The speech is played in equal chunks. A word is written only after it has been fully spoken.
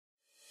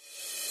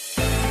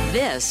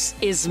This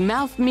is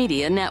Mouth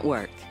Media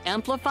Network.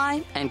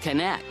 Amplify and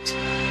connect.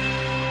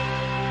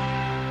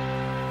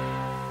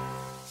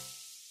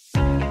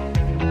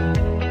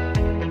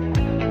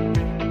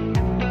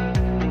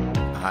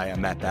 Hi,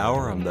 I'm Matt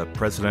Bauer. I'm the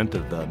president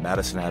of the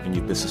Madison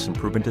Avenue Business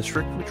Improvement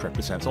District, which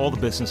represents all the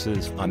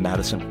businesses on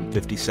Madison from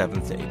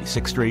 57th to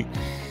 86th Street.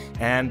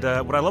 And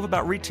what I love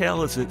about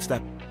retail is it's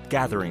that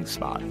gathering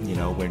spot. You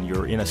know, when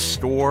you're in a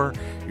store,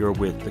 you're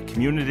with the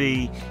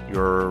community,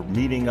 you're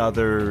meeting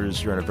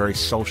others, you're in a very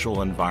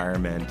social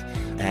environment,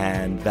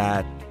 and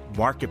that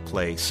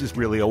marketplace has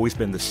really always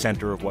been the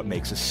center of what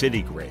makes a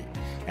city great.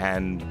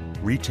 And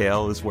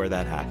retail is where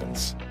that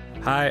happens.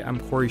 Hi, I'm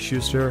Corey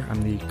Schuster.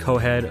 I'm the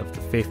co-head of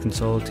the Faith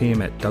Consulting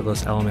team at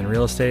Douglas Elliman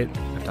Real Estate.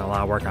 I've done a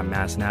lot of work on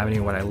Madison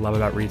Avenue. What I love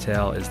about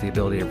retail is the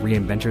ability to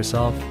reinvent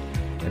yourself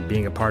and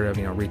being a part of,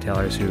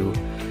 retailers who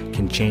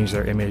can change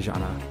their image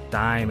on a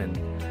dime and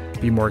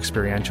be more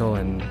experiential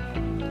and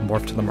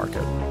morph to the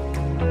market.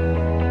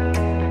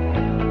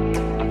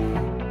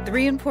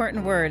 3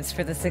 important words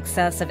for the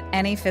success of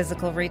any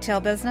physical retail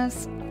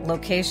business: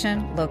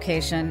 location,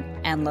 location,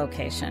 and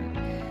location.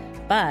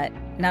 But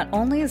not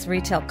only is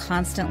retail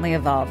constantly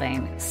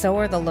evolving, so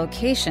are the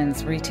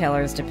locations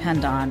retailers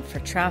depend on for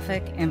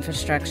traffic,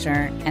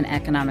 infrastructure, and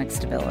economic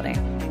stability.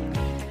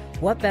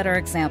 What better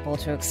example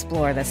to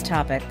explore this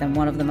topic than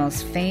one of the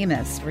most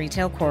famous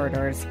retail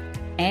corridors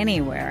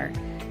anywhere,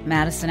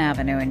 Madison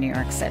Avenue in New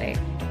York City?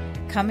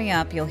 Coming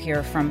up, you'll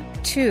hear from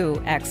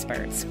 2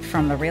 experts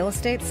from the real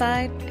estate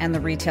side and the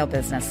retail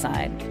business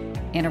side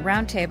in a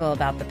roundtable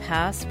about the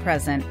past,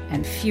 present,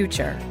 and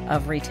future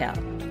of retail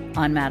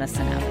on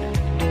Madison Avenue.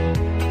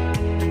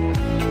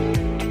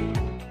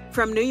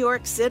 From New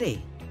York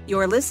City,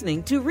 you're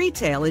listening to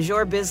Retail is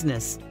Your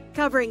Business,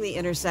 covering the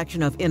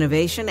intersection of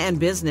innovation and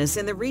business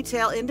in the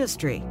retail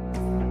industry.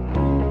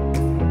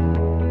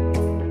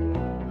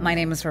 My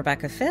name is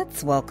Rebecca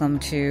Fitz. Welcome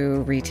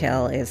to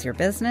Retail is Your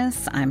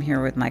Business. I'm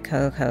here with my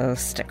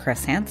co-host,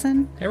 Chris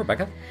Hansen. Hey,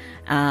 Rebecca.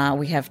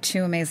 We have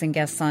 2 amazing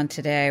guests on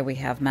today. We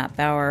have Matt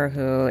Bauer,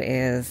 who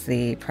is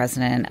the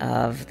president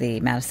of the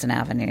Madison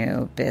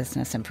Avenue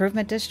Business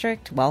Improvement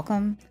District.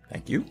 Welcome.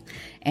 Thank you.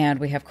 And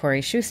we have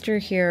Corey Schuster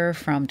here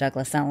from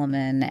Douglas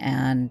Elliman,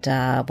 and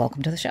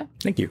welcome to the show.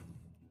 Thank you.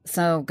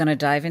 So going to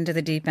dive into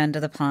the deep end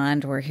of the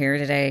pond. We're here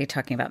today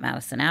talking about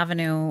Madison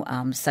Avenue,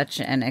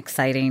 such an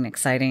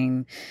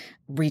exciting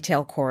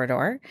retail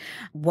corridor.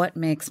 What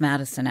makes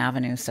Madison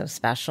Avenue so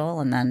special?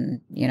 And then,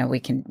 we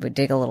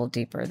dig a little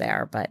deeper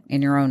there, but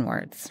in your own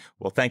words.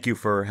 Well, thank you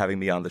for having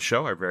me on the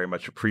show. I very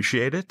much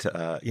appreciate it.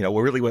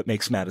 Really what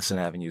makes Madison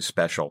Avenue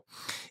special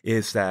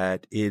is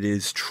that it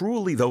is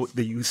truly, though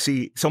that you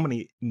see so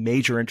many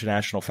major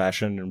international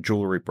fashion and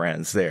jewelry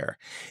brands there,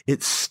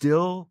 it's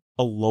still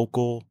a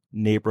local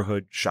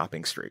neighborhood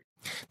shopping street.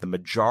 The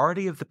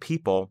majority of the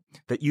people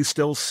that you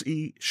still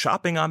see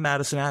shopping on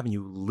Madison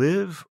Avenue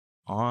live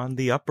on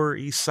the Upper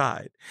East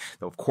Side.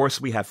 Though, of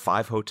course, we have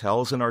 5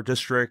 hotels in our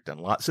district and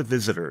lots of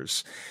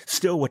visitors.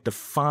 Still, what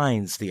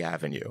defines the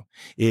avenue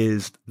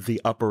is the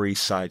Upper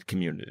East Side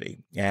community.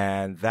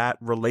 And that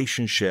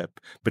relationship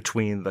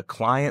between the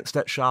clients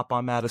that shop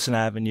on Madison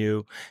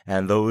Avenue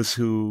and those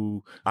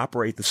who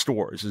operate the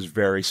stores is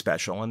very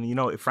special.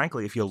 And,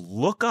 frankly, if you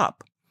look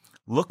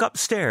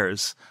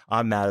upstairs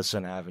on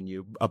Madison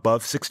Avenue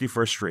above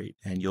 61st Street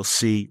and you'll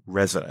see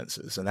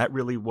residences. And that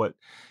really what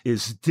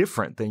is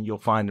different than you'll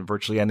find in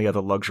virtually any other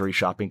luxury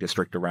shopping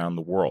district around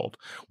the world,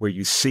 where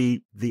you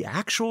see the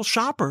actual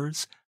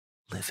shoppers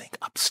living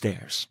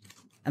upstairs.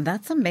 And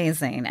that's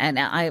amazing. And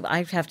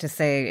I have to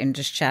say, in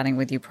just chatting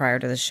with you prior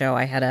to the show,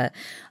 I had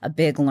a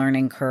big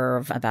learning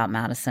curve about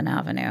Madison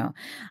Avenue.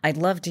 I'd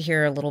love to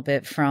hear a little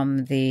bit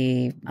from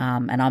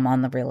and I'm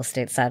on the real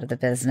estate side of the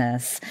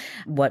business,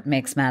 what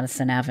makes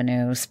Madison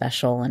Avenue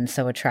special and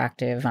so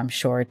attractive, I'm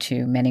sure,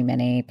 to many,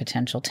 many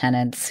potential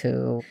tenants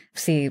who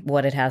see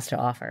what it has to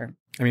offer.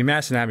 I mean,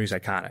 Madison Avenue is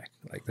iconic.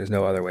 Like, there's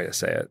no other way to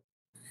say it.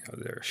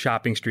 There are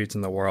shopping streets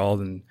in the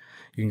world, and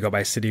you can go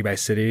by city,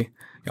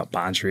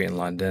 Bond Street in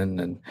London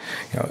and,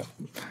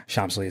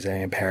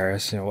 Champs-Élysées in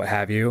Paris, what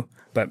have you.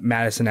 But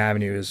Madison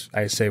Avenue is,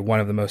 I say, one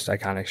of the most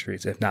iconic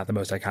streets, if not the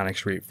most iconic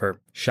street for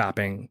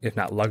shopping, if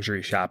not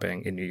luxury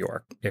shopping in New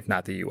York, if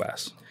not the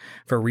U.S.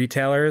 For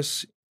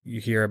retailers,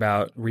 you hear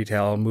about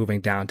retail moving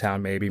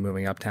downtown, maybe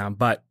moving uptown,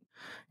 but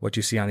what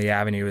you see on the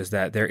avenue is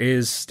that there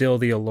is still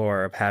the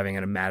allure of having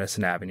a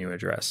Madison Avenue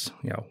address.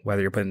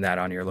 Whether you're putting that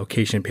on your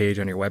location page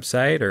on your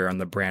website or on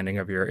the branding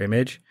of your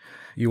image,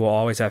 you will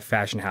always have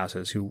fashion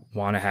houses who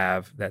want to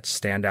have that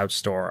standout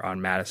store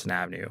on Madison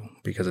Avenue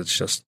because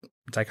it's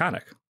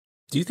iconic.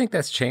 Do you think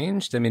that's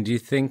changed? I mean, do you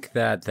think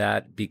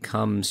that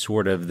becomes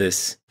sort of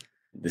this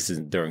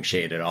isn't throwing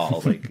shade at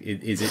all. Like,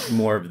 is it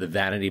more of the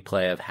vanity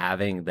play of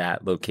having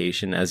that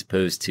location as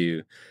opposed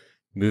to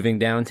moving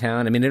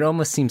downtown? I mean, it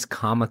almost seems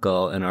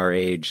comical in our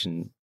age,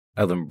 and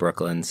I live in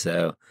Brooklyn,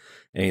 so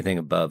anything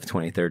above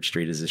 23rd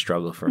Street is a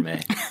struggle for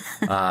me.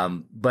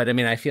 But I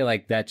mean, I feel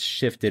like that's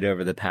shifted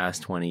over the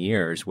past 20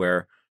 years,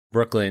 where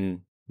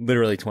Brooklyn,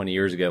 literally 20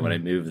 years ago when I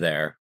moved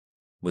there,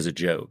 was a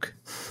joke,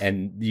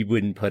 and you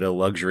wouldn't put a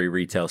luxury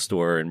retail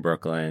store in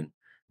Brooklyn.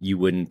 You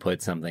wouldn't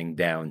put something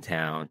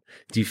downtown.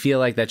 Do you feel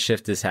like that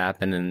shift has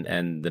happened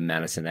and the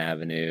Madison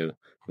Avenue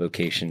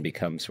location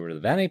becomes sort of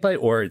the vanity plate,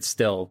 or it's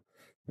still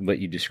what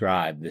you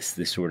described, this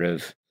sort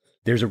of,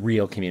 there's a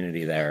real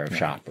community there of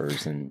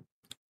shoppers and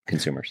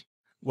consumers?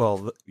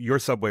 Well, your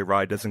subway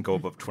ride doesn't go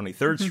above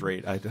 23rd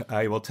Street.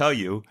 I will tell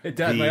you, It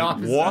does. My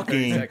office is on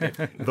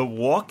 32nd. the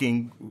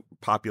walking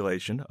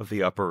population of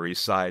the Upper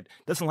East Side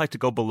doesn't like to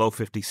go below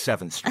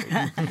 57th Street.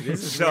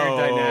 This is a weird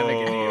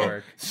dynamic in New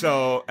York.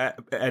 So,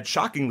 and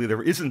shockingly,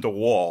 there isn't a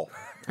wall.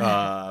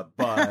 But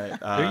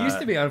There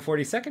used to be on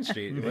 42nd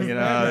Street. you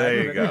know,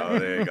 there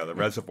you go, the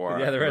reservoir.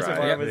 Yeah, the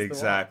reservoir right, was the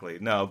exactly.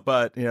 No,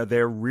 but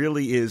there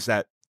really is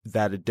that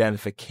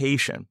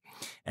identification,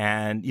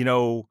 and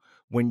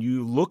when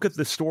you look at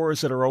the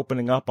stores that are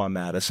opening up on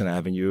Madison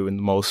Avenue in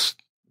the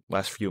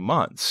last few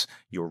months,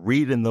 you'll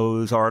read in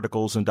those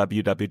articles in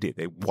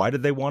WWD. Why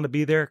did they want to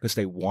be there? Because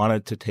they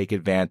wanted to take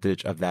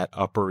advantage of that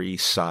Upper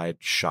East Side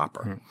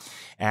shopper.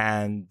 Mm-hmm.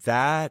 And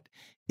that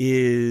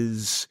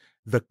is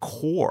the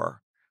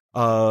core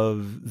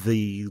of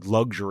the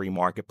luxury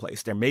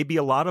marketplace. There may be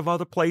a lot of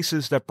other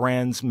places that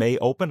brands may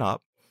open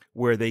up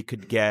where they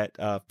could get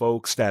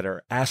folks that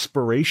are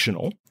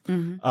aspirational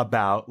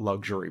about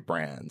luxury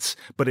brands.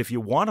 But if you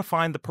want to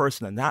find the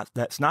person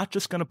that's not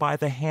just going to buy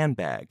the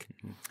handbag,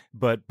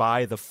 but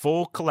buy the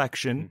full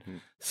collection,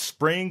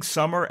 spring,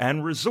 summer,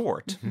 and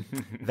resort,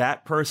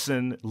 that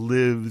person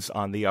lives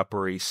on the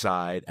Upper East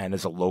Side and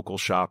is a local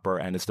shopper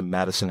and is the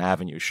Madison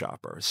Avenue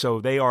shopper.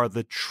 So they are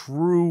the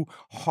true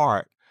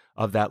heart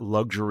of that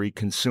luxury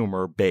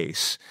consumer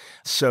base.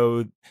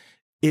 So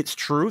it's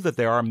true that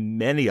there are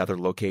many other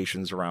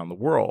locations around the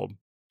world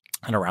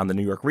and around the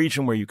New York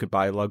region where you could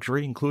buy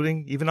luxury,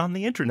 including even on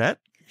the internet.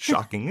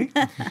 Shockingly,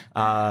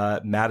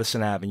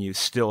 Madison Avenue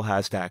still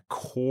has that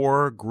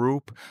core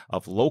group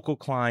of local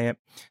client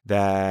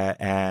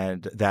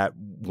that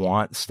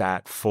wants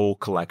that full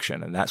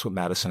collection, and that's what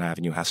Madison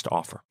Avenue has to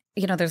offer.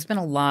 There's been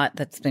a lot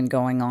that's been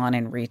going on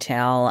in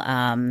retail.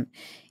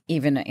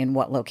 Even in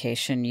what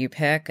location you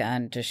pick,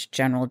 and just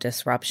general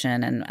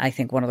disruption. And I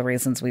think one of the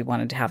reasons we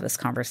wanted to have this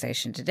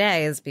conversation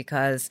today is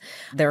because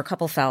there are a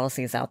couple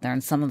fallacies out there,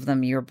 and some of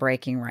them you're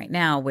breaking right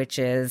now, which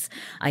is,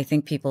 I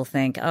think people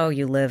think, oh,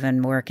 you live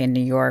and work in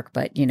New York,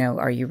 but,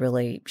 are you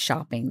really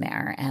shopping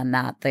there? And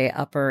that the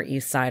Upper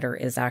East Sider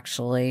is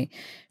actually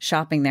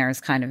shopping there is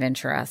kind of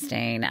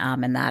interesting.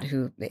 And that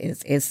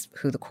is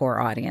who the core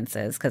audience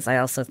is. Because I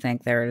also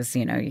think there's,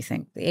 you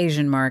think the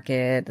Asian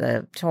market,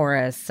 the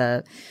tourists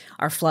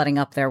are flooding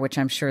up there, which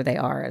I'm sure they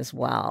are as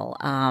well,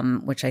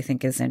 which I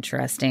think is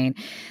interesting.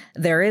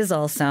 There is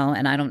also,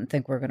 and I don't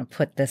think we're going to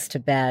put this to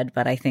bed,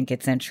 but I think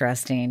it's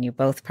interesting. You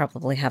both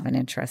probably have an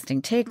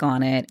interesting take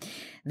on it,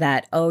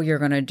 that, you're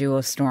going to do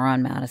a store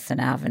on Madison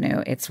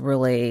Avenue. It's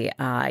really,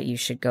 you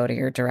should go to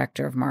your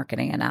director of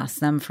marketing and ask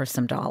them for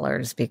some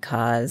dollars,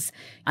 because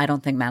I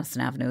don't think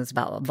Madison Avenue is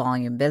about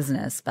volume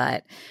business,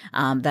 but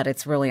that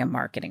it's really a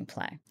marketing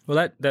play.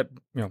 Well, that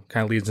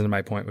kind of leads into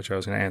my point, which I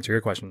was going to answer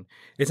your question.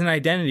 It's an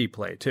identity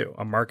play too,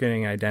 a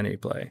marketing identity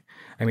play.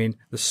 I mean,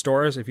 the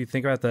stores, if you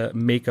think about the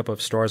makeup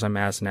of stores on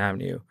Madison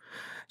Avenue,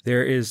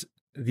 there is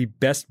the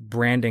best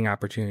branding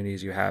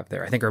opportunities you have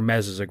there. I think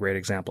Hermes is a great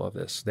example of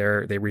this.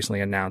 They recently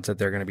announced that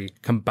they're going to be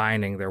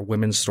combining their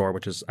women's store,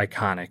 which is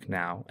iconic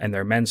now, and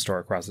their men's store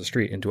across the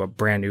street into a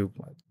brand new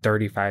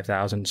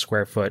 35,000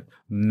 square foot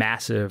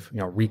massive,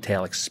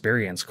 retail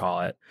experience,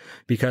 call it,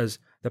 because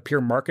the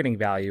pure marketing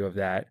value of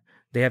that,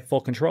 they have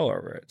full control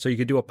over it. So you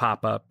could do a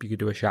pop-up, you could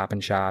do a shop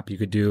and shop, you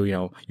could do,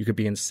 you could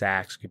be in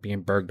Saks, you could be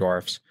in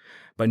Bergdorf's,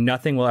 but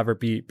nothing will ever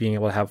be being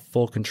able to have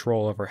full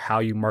control over how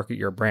you market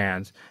your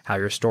brand, how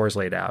your store is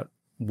laid out,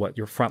 what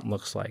your front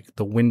looks like,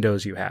 the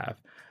windows you have.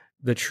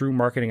 The true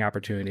marketing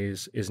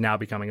opportunities is now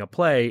becoming a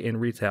play in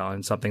retail,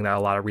 and something that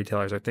a lot of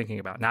retailers are thinking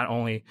about. Not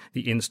only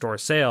the in-store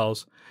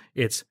sales,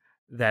 it's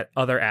that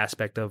other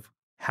aspect of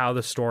how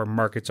the store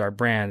markets our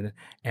brand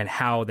and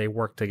how they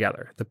work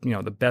together.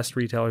 The best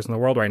retailers in the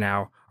world right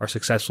now are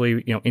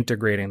successfully,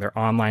 integrating their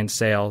online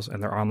sales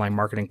and their online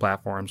marketing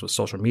platforms with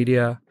social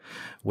media,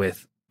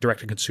 with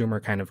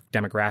direct-to-consumer kind of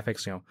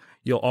demographics.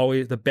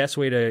 The best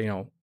way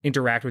to,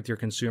 interact with your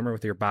consumer,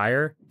 with your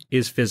buyer,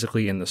 is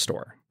physically in the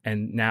store.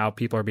 And now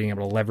people are being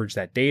able to leverage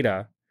that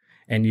data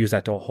and use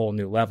that to a whole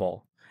new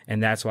level.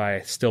 And that's why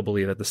I still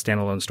believe that the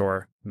standalone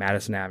store,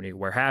 Madison Avenue,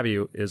 where have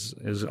you,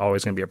 is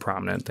always going to be a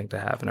prominent thing to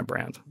have in a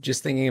brand.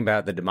 Just thinking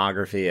about the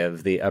demography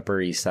of the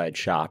Upper East Side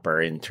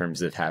shopper in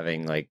terms of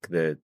having like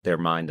their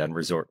mind on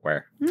resort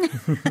wear.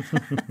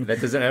 That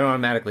doesn't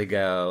automatically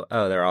go,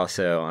 they're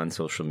also on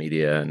social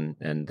media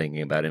and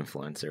thinking about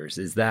influencers.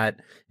 Is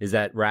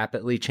that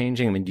rapidly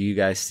changing? I mean, do you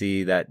guys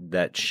see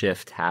that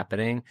shift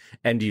happening?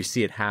 And do you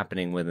see it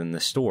happening within the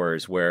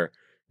stores where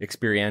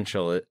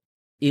experiential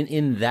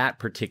in that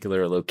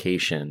particular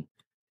location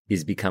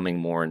is becoming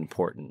more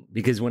important?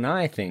 Because when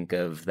I think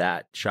of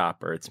that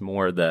shopper, it's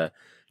more the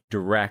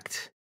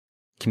direct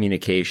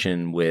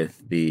communication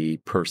with the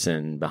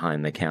person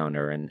behind the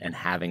counter and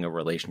having a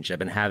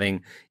relationship and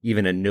having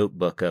even a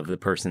notebook of the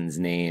person's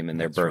name and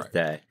their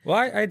birthday. Right.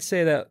 Well, I'd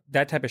say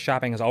that type of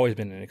shopping has always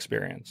been an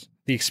experience.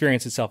 The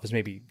experience itself has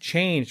maybe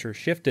changed or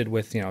shifted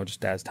with,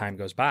 just as time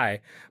goes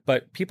by.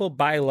 But people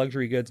buy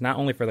luxury goods not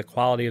only for the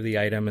quality of the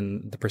item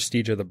and the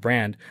prestige of the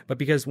brand, but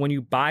because when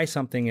you buy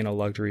something in a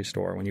luxury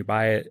store, when you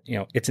buy it,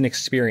 it's an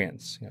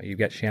experience. You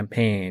get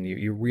champagne.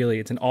 You really,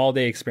 it's an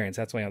all-day experience.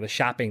 That's why the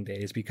shopping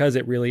days, because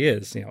it really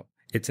is,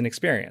 it's an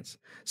experience.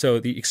 So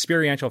the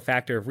experiential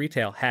factor of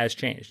retail has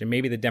changed, and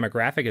maybe the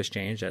demographic has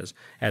changed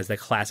as the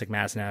classic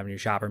Madison Avenue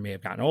shopper may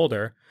have gotten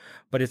older.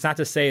 But it's not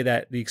to say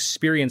that the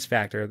experience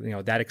factor,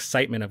 that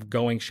excitement of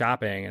going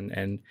shopping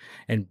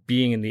and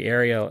being in the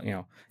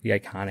area, the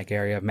iconic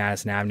area of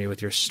Madison Avenue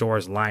with your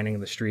stores lining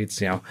the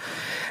streets,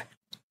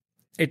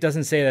 it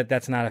doesn't say that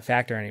that's not a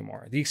factor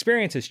anymore. The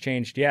experience has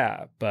changed,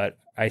 yeah, but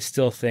I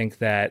still think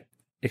that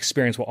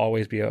experience will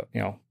always be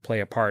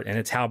play a part, and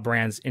it's how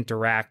brands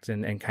interact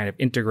and kind of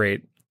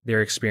integrate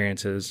their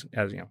experiences.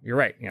 As you're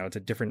right, it's a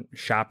different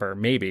shopper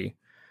maybe,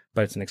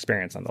 but it's an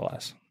experience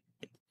nonetheless.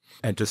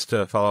 And just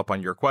to follow up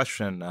on your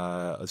question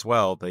as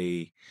well,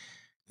 the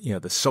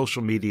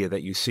social media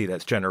that you see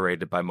that's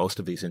generated by most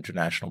of these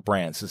international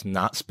brands is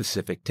not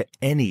specific to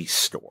any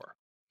store.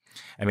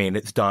 I mean,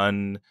 it's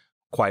done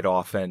quite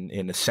often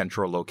in a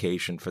central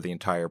location for the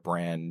entire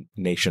brand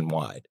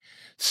nationwide.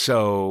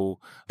 So,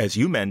 as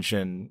you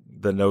mentioned,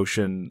 the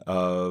notion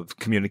of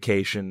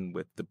communication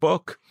with the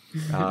book,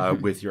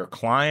 with your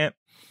client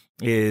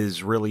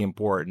is really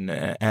important.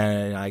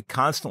 And I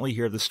constantly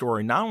hear the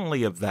story, not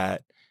only of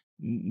that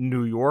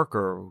New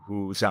Yorker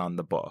who's on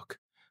the book,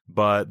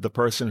 but the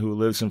person who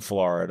lives in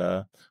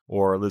Florida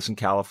or lives in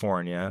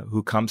California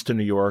who comes to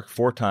New York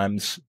 4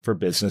 times for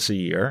business a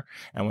year.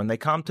 And when they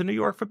come to New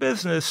York for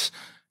business,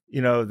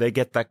 they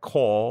get that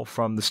call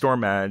from the store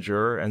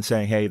manager and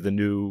saying, hey, the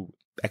new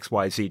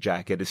XYZ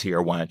jacket is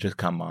here. Why don't you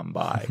come on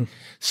by?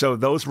 So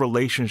those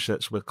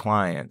relationships with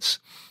clients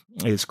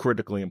is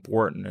critically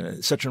important. And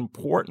it's such an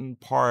important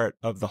part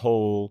of the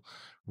whole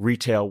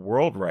retail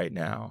world right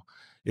now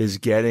is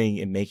getting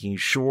and making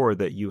sure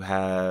that you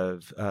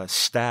have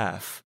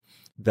staff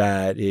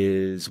that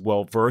is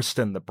well-versed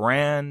in the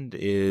brand,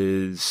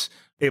 is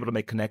able to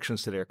make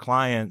connections to their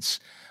clients.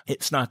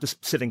 It's not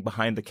just sitting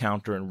behind the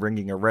counter and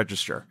ringing a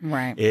register.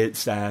 Right.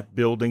 It's that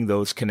building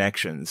those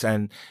connections.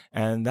 And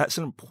that's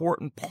an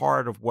important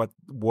part of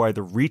why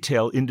the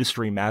retail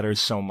industry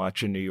matters so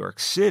much in New York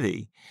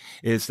City,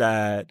 is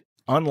that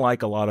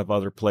unlike a lot of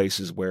other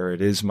places where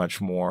it is much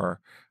more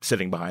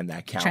sitting behind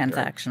that counter.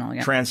 Transactional,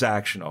 yeah.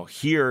 Transactional.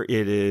 Here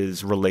it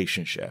is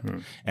relationship.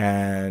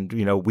 And,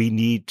 we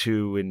need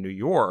to, in New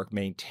York,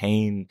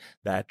 maintain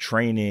that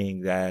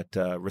training, that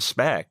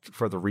respect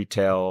for the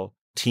retail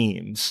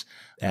teams,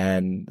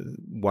 and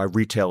why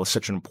retail is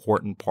such an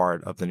important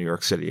part of the New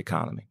York City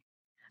economy.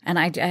 And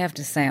I have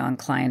to say, on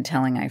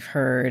clienteling, I've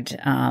heard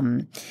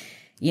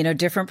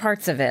different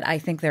parts of it. I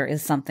think there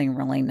is something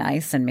really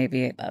nice and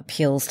maybe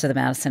appeals to the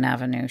Madison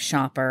Avenue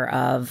shopper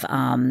of,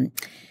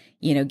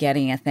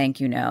 getting a thank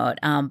you note.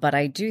 But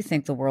I do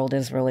think the world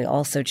is really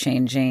also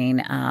changing,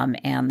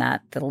 and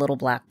that the little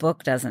black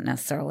book doesn't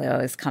necessarily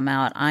always come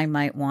out. I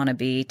might want to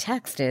be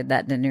texted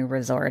that the new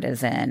resort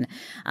is in.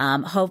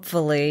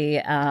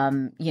 Hopefully,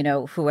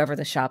 whoever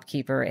the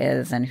shopkeeper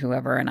is and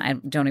I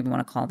don't even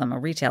want to call them a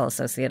retail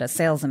associate, a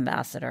sales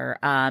ambassador,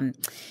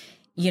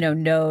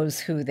 knows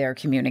who they're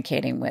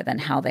communicating with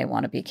and how they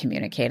want to be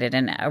communicated.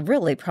 And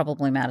really,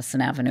 probably Madison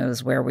Avenue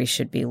is where we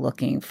should be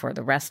looking for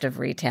the rest of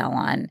retail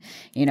on,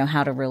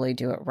 how to really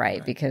do it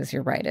right. Because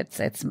you're right,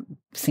 it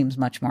seems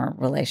much more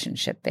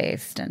relationship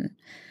based, and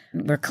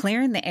we're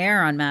clearing the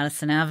air on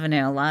Madison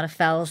Avenue. A lot of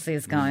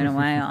fallacies going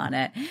away on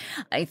it.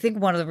 I think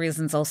one of the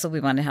reasons also we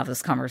want to have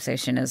this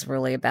conversation is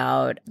really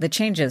about the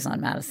changes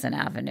on Madison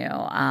Avenue.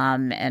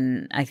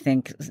 And I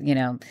think,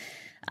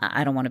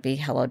 I don't want to be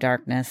Hello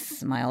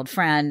Darkness, my old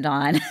friend,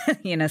 on,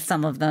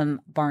 some of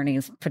them,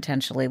 Barney's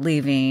potentially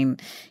leaving,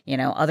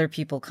 other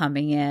people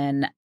coming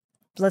in.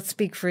 Let's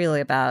speak freely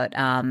about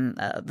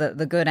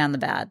the good and the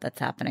bad that's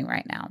happening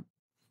right now.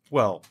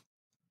 Well,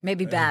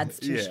 maybe bad's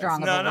too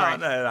strong of a word.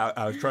 No.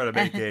 I was trying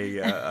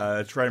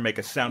to make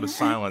a Sound of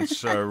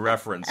Silence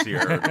reference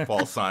here to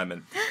Paul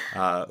Simon,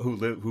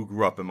 who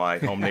grew up in my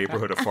home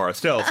neighborhood of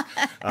Forest Hills,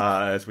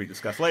 as we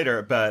discuss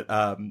later. But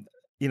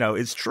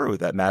it's true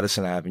that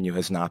Madison Avenue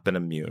has not been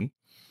immune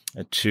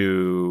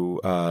to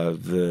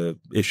the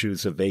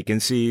issues of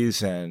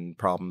vacancies and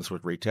problems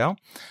with retail.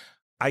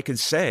 I can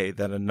say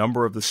that a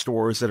number of the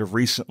stores that have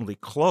recently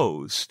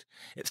closed,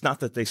 it's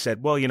not that they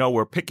said, well,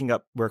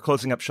 we're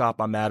closing up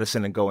shop on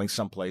Madison and going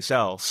someplace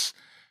else.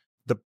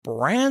 The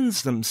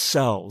brands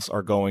themselves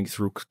are going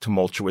through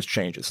tumultuous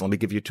changes. Let me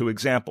give you 2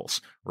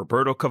 examples.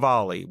 Roberto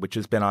Cavalli, which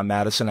has been on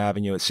Madison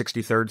Avenue at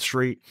 63rd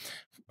Street,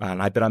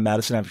 and I've been on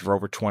Madison Avenue for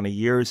over 20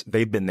 years.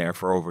 They've been there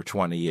for over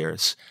 20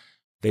 years.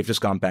 They've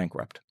just gone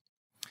bankrupt.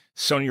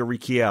 Sonia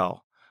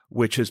Rykiel,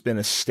 which has been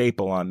a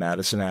staple on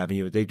Madison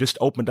Avenue, they just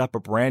opened up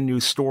a brand new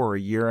store a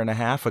year and a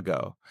half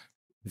ago.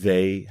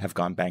 they have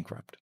gone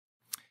bankrupt.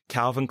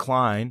 Calvin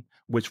Klein,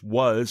 which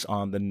was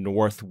on the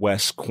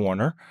northwest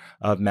corner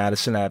of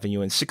Madison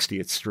Avenue and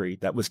 60th Street,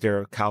 that was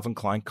their Calvin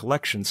Klein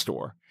collection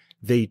store.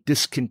 They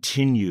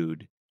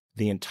discontinued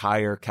the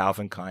entire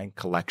Calvin Klein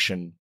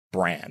collection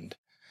brand.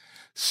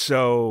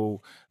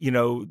 So,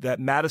 that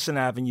Madison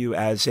Avenue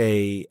as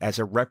a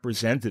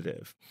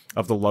representative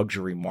of the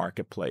luxury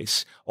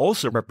marketplace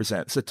also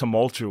represents a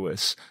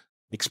tumultuous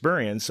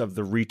experience of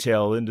the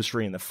retail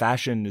industry and the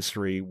fashion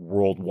industry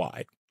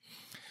worldwide.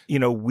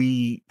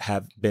 We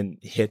have been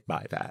hit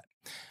by that.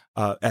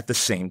 At the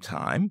same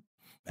time,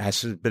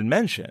 as has been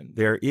mentioned,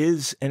 there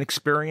is an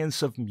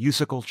experience of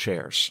musical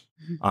chairs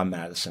on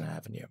Madison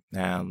Avenue.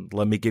 And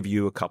let me give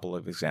you a couple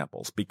of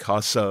examples.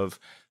 Because of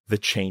the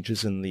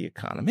changes in the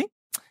economy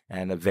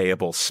and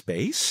available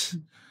space,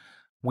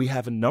 we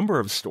have a number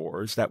of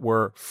stores that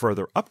were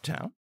further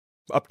uptown.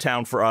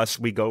 Uptown for us,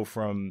 we go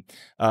from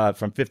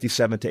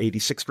 57th to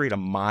 86th Street, a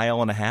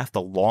mile and a half,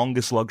 the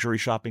longest luxury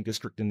shopping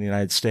district in the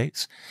United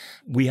States.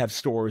 We have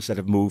stores that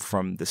have moved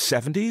from the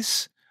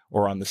 70s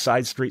or on the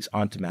side streets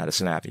onto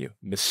Madison Avenue.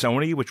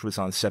 Missoni, which was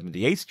on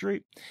 78th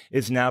Street,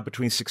 is now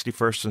between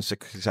 61st and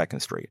 62nd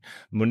Street.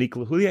 Monique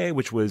Lhuillier,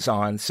 which was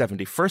on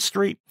 71st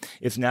Street,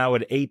 is now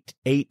at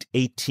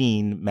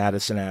 818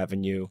 Madison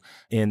Avenue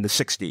in the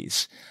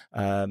 60s.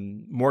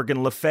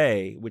 Morgan Le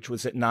Fay, which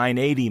was at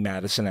 980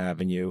 Madison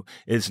Avenue,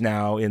 is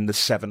now in the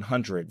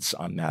 700s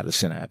on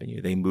Madison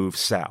Avenue. They moved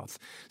south.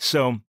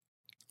 So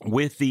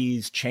with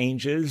these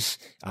changes,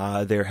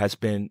 there's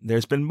been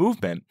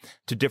movement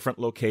to different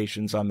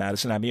locations on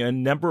Madison Avenue. A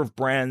number of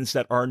brands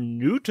that are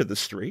new to the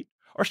street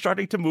are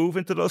starting to move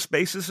into those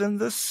spaces in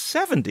the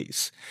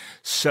 70s.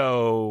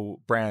 So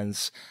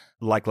brands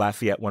like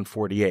Lafayette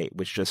 148,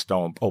 which just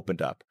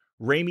opened up.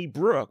 Ramey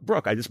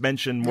Brook, I just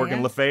mentioned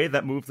Morgan Le Fay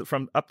that moved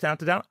from uptown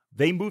to down.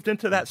 They moved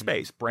into that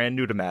space, brand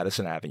new to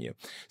Madison Avenue.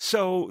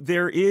 So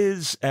there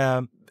is,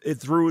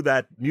 through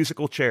that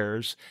musical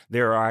chairs,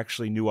 there are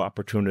actually new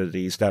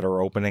opportunities that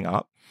are opening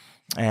up.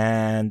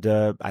 And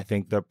I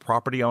think the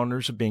property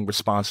owners are being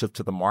responsive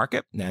to the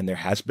market, and there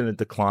has been a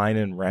decline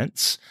in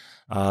rents.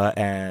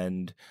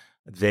 And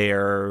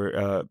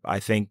there,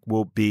 I think,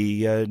 will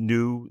be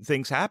new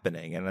things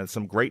happening, and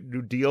some great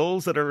new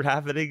deals that are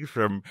happening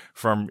from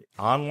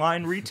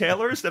online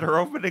retailers that are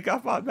opening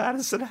up on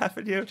Madison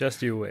Avenue.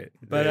 Just you wait.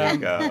 But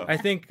I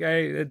think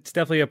it's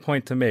definitely a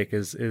point to make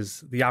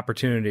is the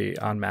opportunity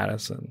on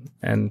Madison.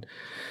 And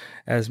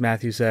as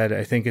Matthew said,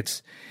 I think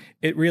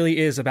it really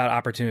is about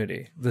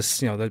opportunity.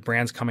 The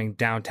brands coming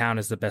downtown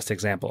is the best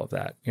example of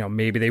that.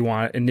 Maybe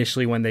they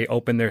initially when they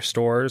opened their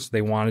stores,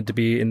 they wanted to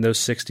be in those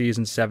 60s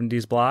and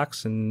 70s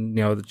blocks, and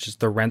just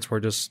the rents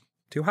were just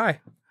too high.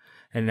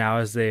 And now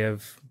as they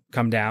have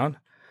come down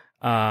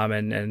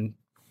and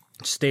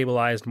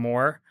stabilized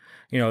more,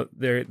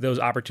 those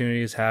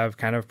opportunities have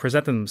kind of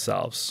presented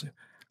themselves.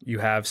 You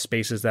have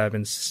spaces that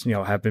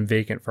have been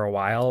vacant for a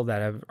while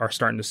that are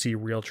starting to see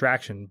real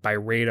traction.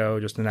 Byredo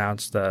just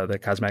announced, the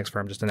cosmetics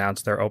firm just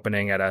announced they're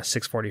opening at a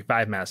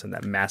 645 Madison,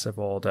 that massive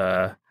old,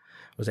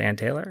 was Ann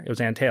Taylor? It was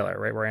Ann Taylor,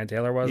 right? Where Ann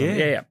Taylor was?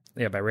 Yeah.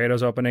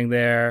 Byredo's opening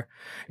there.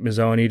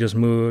 Missoni just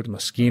moved.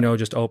 Moschino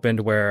just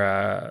opened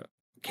where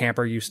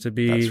Camper used to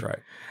be. That's right.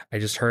 I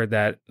just heard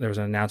that there was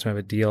an announcement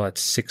of a deal at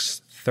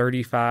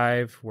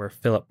 635 where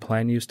Philip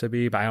Plein used to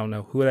be, but I don't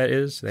know who that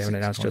is. They haven't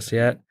announced just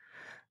yet.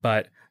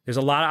 But there's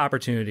a lot of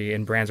opportunity,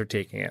 and brands are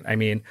taking it. I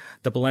mean,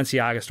 the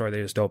Balenciaga store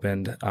they just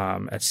opened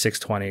at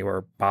 620,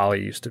 where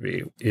Bali used to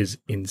be, is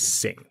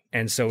insane.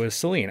 And so is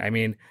Celine. I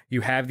mean, you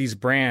have these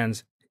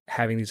brands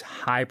having these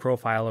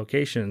high-profile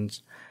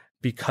locations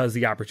because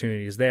the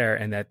opportunity is there,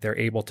 and that they're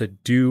able to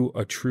do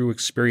a true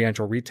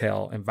experiential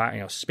retail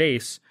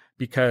space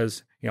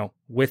because,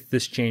 with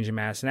this change in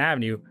Madison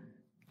Avenue,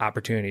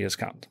 opportunity has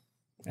come.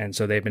 And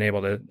so they've been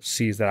able to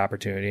seize that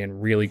opportunity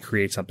and really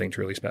create something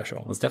truly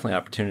special. Well, it's definitely an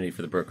opportunity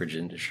for the brokerage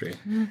industry.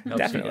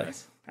 Definitely.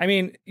 I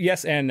mean,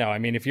 yes and no. I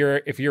mean, if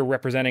you're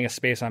representing a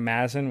space on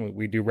Madison,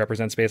 we do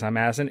represent space on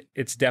Madison,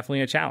 it's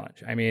definitely a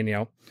challenge. I mean,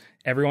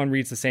 everyone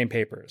reads the same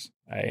papers,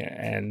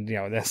 and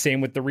the same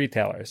with the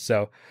retailers.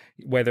 So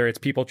whether it's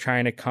people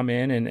trying to come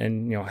in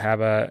and have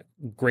a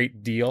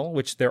great deal,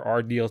 which there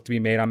are deals to be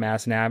made on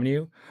Madison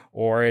Avenue,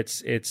 or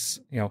it's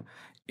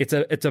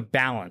a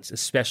balance,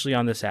 especially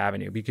on this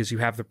avenue, because you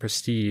have the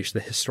prestige, the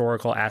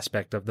historical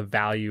aspect of the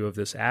value of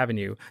this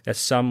avenue that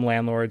some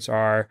landlords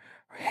are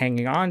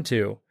hanging on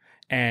to.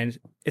 And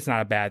it's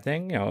not a bad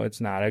thing.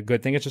 It's not a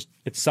good thing. It's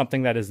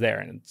something that is there.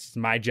 And it's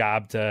my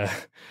job to,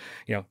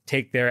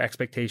 take their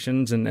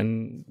expectations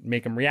and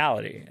make them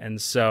reality. And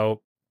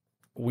so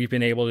we've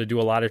been able to do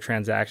a lot of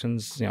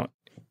transactions,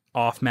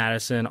 off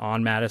Madison,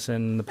 on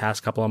Madison the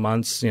past couple of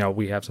months.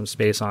 We have some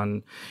space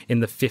in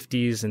the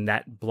 50s, and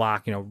that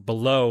block,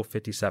 below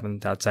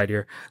 57th outside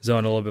your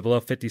zone, a little bit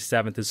below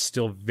 57th is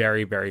still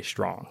very, very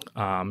strong.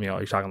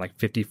 You're talking like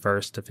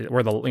 51st to 50,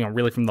 or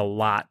really from the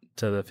lot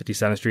to the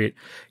 57th Street.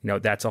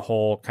 That's a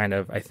whole kind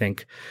of, I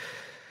think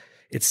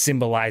it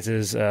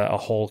symbolizes a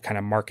whole kind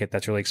of market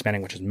that's really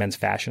expanding, which is men's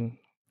fashion.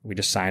 We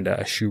just signed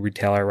a shoe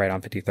retailer right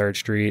on 53rd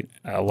Street,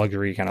 a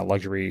luxury,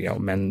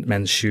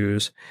 men's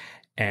shoes.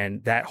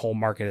 And that whole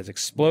market has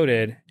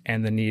exploded,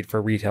 and the need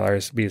for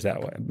retailers is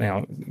that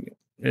way,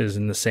 is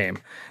in the same.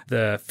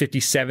 The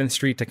 57th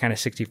Street to kind of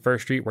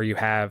 61st Street, where you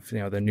have,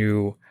 the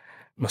new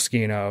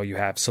Moschino, you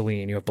have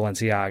Celine, you have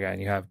Balenciaga,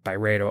 and you have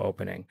Byredo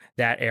opening.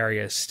 That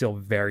area is still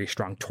very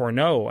strong.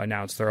 Tourneau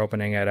announced they're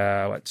opening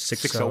at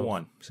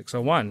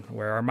 601,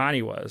 where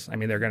Armani was. I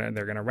mean, they're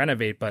gonna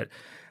renovate, but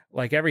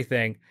like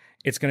everything,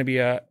 it's going to be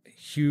a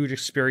huge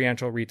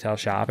experiential retail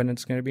shop, and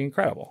it's going to be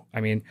incredible.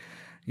 I mean,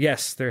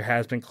 yes, there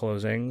has been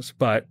closings,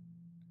 but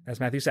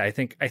as Matthew said, I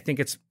think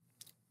it's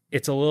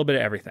a little bit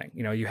of everything.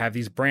 You have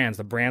these brands.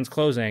 The brands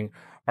closing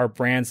are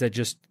brands that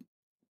just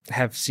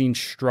have seen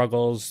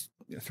struggles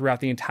throughout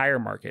the entire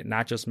market,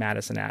 not just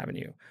Madison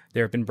Avenue.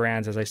 There have been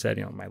brands, as I said,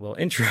 in my little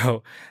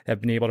intro, that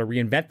have been able to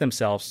reinvent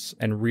themselves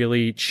and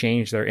really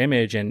change their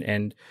image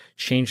and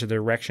change the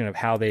direction of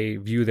how they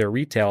view their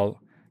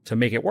retail to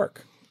make it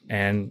work.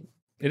 And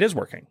it is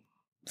working.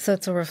 So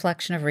it's a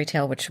reflection of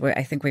retail, which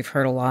I think we've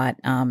heard a lot,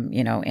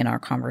 in our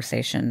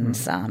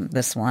conversations,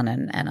 this one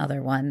and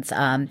other ones.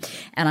 And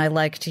I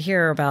like to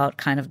hear about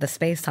kind of the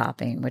space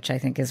hopping, which I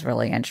think is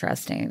really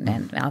interesting.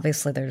 And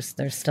obviously there's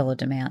still a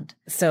demand.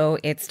 So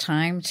it's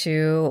time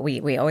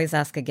we always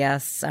ask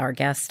our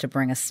guests to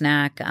bring a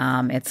snack.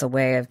 It's a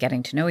way of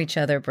getting to know each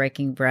other,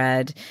 breaking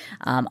bread.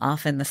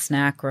 Often the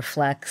snack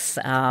reflects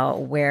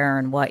where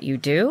and what you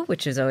do,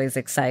 which is always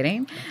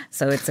exciting.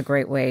 So it's a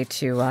great way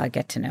to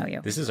get to know you.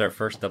 This is our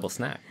first double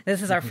snack.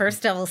 This is our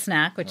first double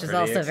snack, which is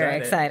also very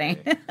exciting.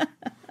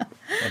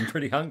 I'm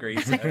pretty hungry.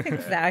 So.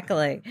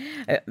 Exactly.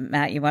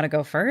 Matt, you want to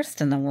go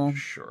first, and then we'll...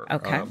 Sure.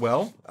 Okay.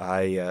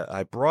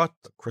 I brought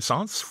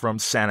croissants from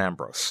San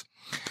Ambrose.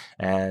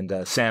 And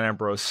San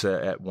Ambrose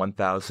at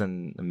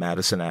 1000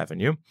 Madison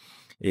Avenue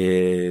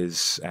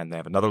and they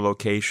have another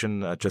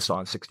location just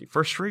on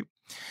 61st Street.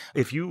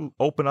 If you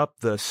open up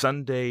the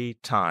Sunday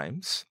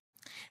Times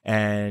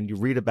and you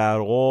read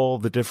about all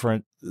the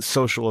different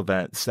social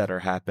events that are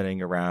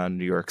happening around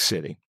New York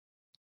City,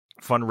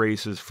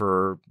 fundraisers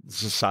for the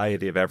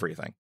Society of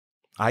Everything,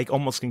 I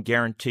almost can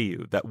guarantee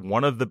you that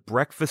one of the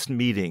breakfast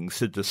meetings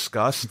to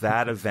discuss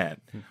that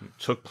event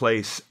took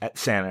place at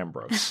San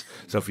Ambrose.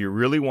 So if you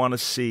really want to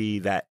see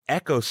that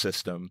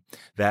ecosystem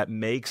that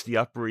makes the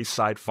Upper East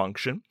Side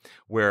function,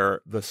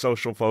 where the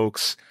social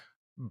folks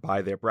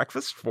buy their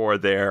breakfast for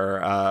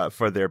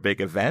their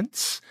big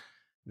events,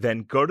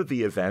 then go to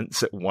the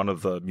events at one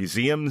of the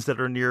museums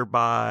that are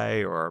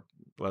nearby or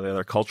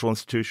other cultural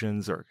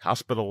institutions or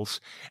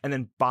hospitals, and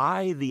then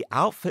buy the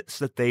outfits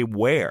that they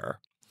wear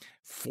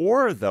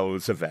for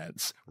those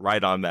events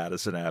right on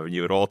Madison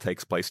Avenue. It all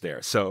takes place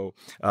there. So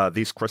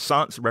these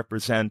croissants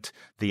represent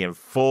the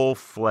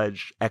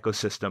full-fledged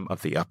ecosystem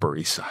of the Upper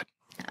East Side.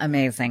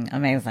 Amazing.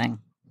 I'm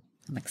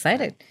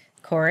excited.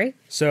 Corey?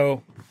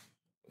 So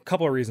a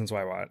couple of reasons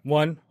why I want it.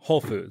 One,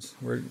 Whole Foods.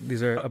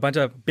 These are a bunch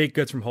of baked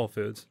goods from Whole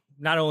Foods.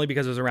 Not only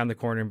because it was around the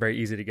corner and very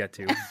easy to get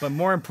to, but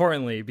more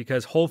importantly,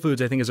 because Whole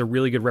Foods, I think, is a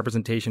really good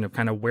representation of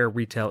kind of where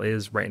retail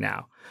is right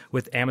now.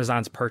 With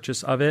Amazon's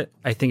purchase of it,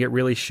 I think it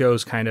really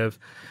shows kind of,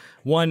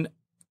 one,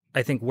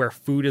 I think where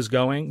food is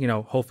going.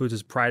 Whole Foods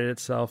has prided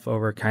itself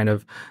over kind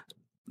of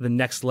the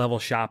next level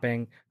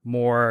shopping,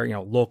 more,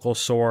 local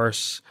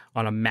source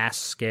on a mass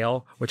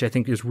scale, which I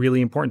think is really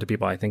important to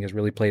people. I think has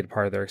really played a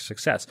part of their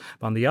success.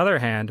 But on the other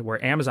hand,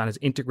 where Amazon has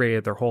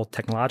integrated their whole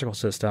technological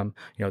system,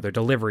 their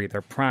delivery,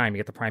 their Prime, you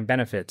get the Prime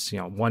benefits,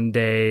 one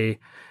day,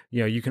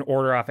 you can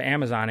order off of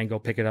Amazon and go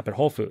pick it up at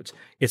Whole Foods.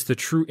 It's the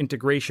true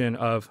integration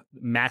of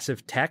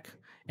massive tech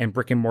and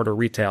brick and mortar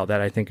retail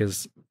that I think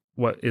is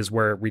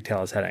where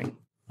retail is heading.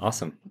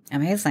 Awesome.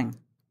 Amazing.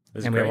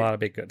 And we have a lot of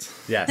baked goods.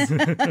 Yes.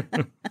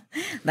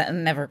 That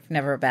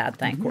never a bad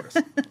thing. Of course.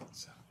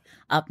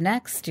 Up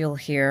next, you'll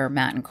hear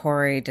Matt and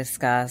Corey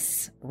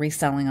discuss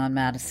reselling on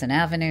Madison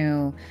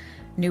Avenue,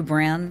 new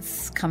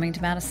brands coming to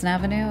Madison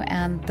Avenue,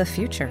 and the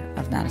future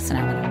of Madison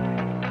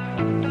Avenue.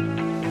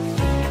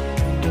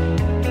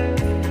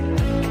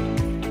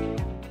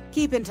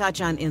 Keep in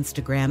touch on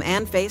Instagram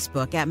and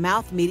Facebook at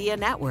Mouth Media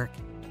Network,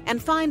 and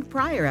find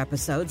prior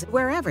episodes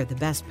wherever the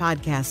best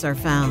podcasts are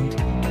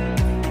found.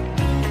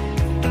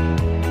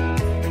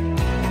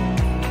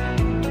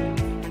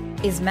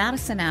 Is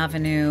Madison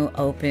Avenue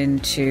open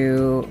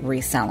to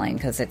reselling?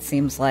 Because it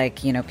seems like,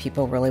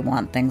 people really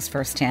want things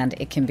firsthand.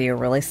 It can be a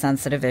really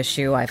sensitive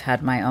issue. I've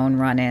had my own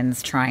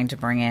run-ins trying to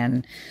bring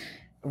in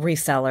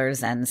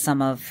resellers, and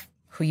some of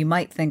who you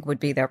might think would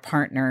be their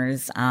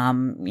partners,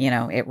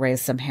 it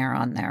raised some hair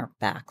on their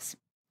backs.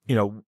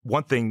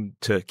 One thing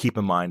to keep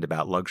in mind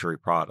about luxury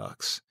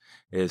products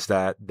is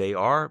that they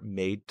are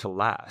made to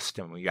last.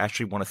 And we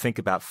actually want to think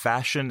about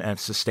fashion and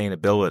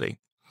sustainability.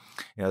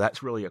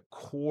 That's really a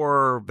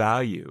core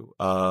value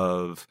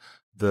of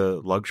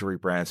the luxury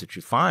brands that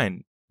you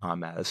find on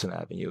Madison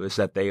Avenue, is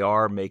that they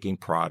are making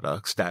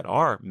products that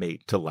are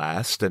made to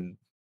last, and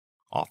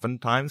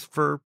oftentimes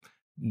for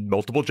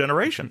multiple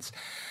generations.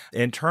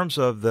 In terms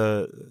of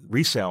the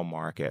resale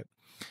market,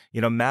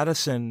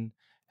 Madison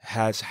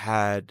has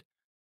had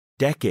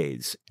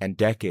decades and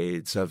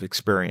decades of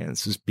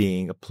experience as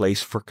being a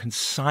place for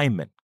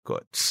consignment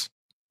goods.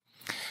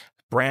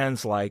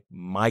 Brands like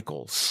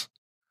Michaels,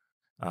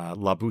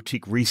 La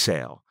Boutique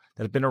Resale,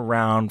 that have been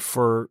around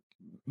for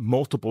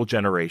multiple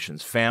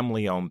generations,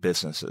 family-owned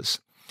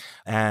businesses.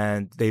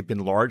 And they've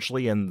been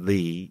largely in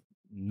the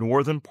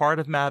northern part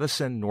of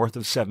Madison, north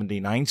of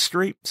 79th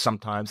Street,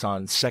 sometimes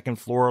on second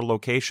floor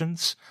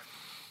locations.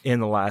 In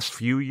the last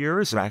few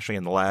years, and actually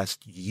in the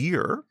last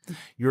year,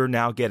 you're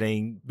now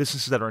getting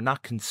businesses that are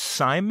not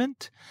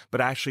consignment,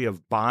 but actually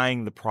of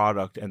buying the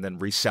product and then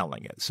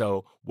reselling it.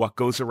 So what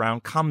goes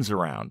around comes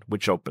around,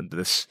 which opened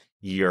this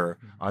year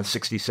on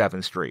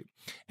 67th Street.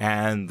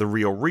 And the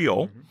Real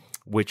Real,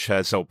 which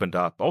has opened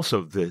up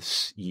also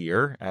this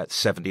year at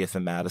 70th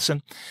and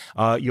Madison.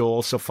 You'll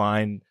also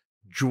find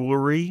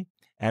jewelry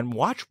and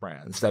watch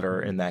brands that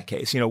are in that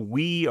case.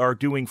 We are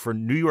doing for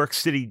New York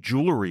City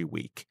Jewelry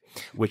Week,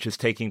 which is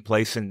taking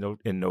place in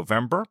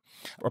November,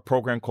 a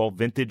program called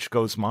Vintage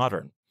Goes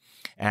Modern.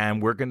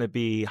 And we're going to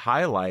be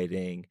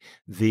highlighting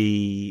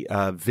the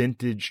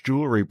vintage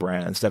jewelry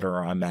brands that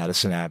are on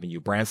Madison Avenue.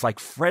 Brands like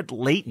Fred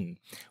Leighton,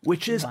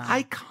 which is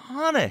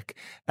iconic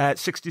at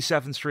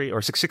 67th Street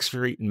or 6th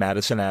Street in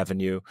Madison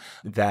Avenue,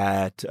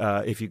 that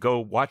if you go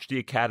watch the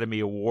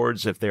Academy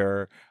Awards, if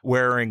they're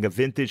wearing a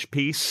vintage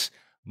piece,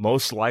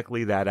 most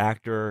likely that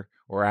actor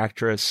or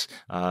actress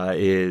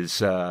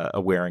is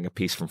wearing a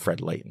piece from Fred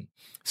Leighton.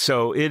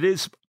 So it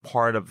is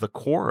part of the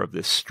core of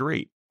this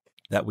street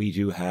that we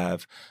do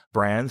have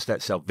brands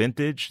that sell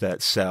vintage,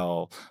 that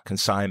sell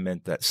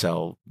consignment, that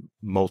sell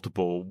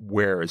multiple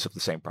wearers of the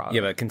same product.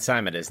 Yeah, but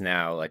consignment is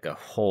now like a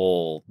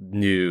whole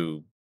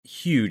new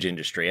huge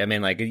industry. I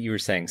mean, like you were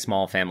saying,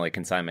 small family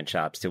consignment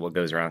shops to what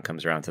goes around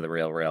comes around to the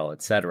Real Real,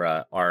 et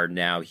cetera, are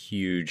now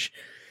huge.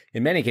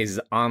 In many cases,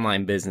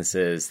 online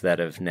businesses that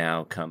have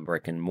now come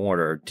brick and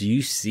mortar. Do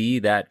you see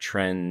that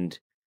trend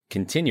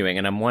continuing?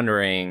 And I'm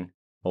wondering,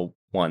 well,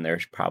 one,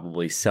 there's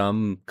probably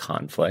some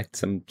conflict,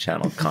 some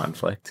channel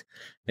conflict,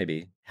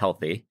 maybe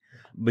healthy.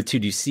 But two,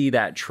 do you see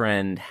that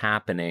trend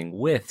happening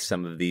with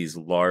some of these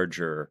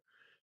larger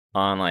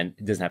online,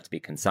 it doesn't have to be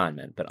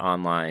consignment, but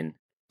online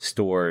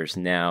stores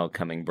now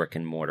coming brick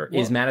and mortar?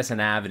 Well, is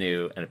Madison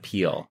Avenue an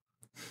appeal?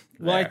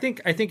 Well, I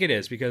think it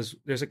is, because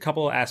there's a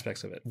couple of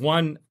aspects of it.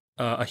 One,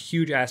 a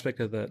huge aspect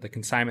of the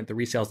consignment, the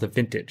resale, is the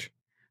vintage.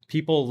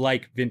 People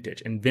like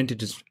vintage, and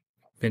vintage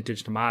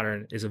to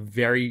modern is a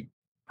very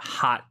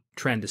hot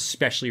trend,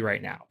 especially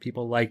right now.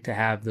 People like to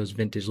have those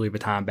vintage Louis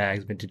Vuitton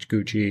bags, vintage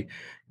Gucci,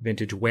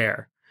 vintage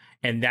wear.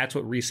 And that's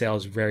what resale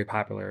is very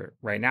popular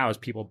right now, is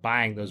people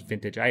buying those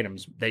vintage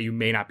items that you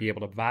may not be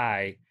able to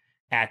buy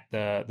at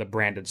the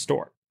branded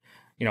store.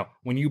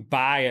 When you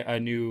buy a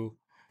new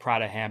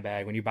Prada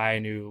handbag, when you buy a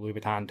new Louis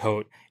Vuitton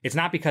tote, it's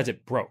not because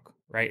it broke,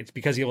 right? It's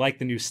because you like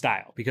the new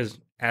style. Because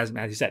as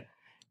you said,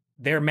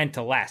 they're meant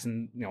to last,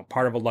 and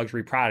part of a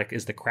luxury product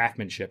is the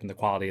craftsmanship and the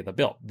quality of the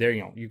build. There,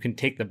 you can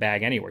take the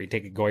bag anywhere. You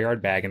take a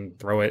Goyard bag and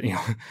throw it,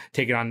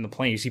 take it on the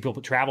plane. You see people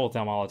travel with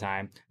them all the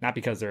time, not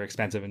because they're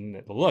expensive in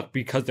the look,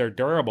 because they're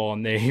durable,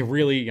 and they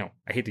really, I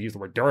hate to use the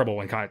word durable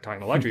when kind of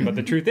talking to luxury, but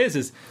the truth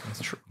is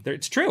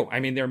it's true. I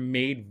mean, they're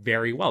made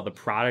very well. The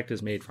product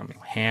is made from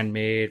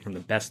handmade, from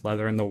the best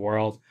leather in the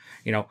world.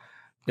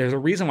 There's a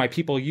reason why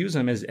people use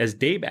them as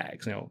day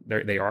bags.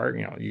 They are,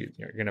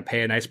 you're going to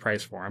pay a nice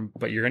price for them,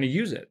 but you're going to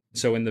use it.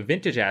 So in the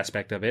vintage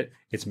aspect of it,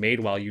 it's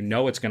made well,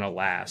 it's going to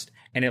last,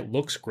 and it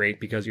looks great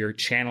because you're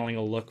channeling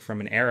a look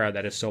from an era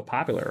that is so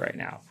popular right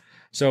now.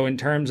 So in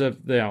terms of,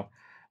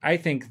 I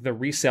think the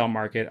resale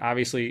market,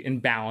 obviously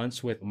in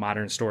balance with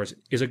modern stores,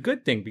 is a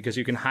good thing, because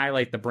you can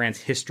highlight the brand's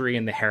history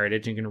and the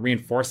heritage, and you can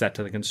reinforce that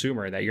to the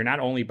consumer, that you're not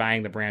only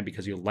buying the brand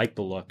because you like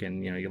the look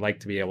and, you like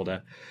to be able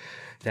to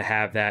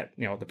have that,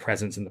 the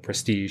presence and the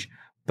prestige.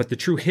 But the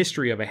true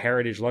history of a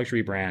heritage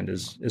luxury brand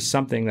is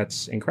something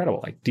that's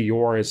incredible. Like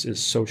Dior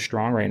is so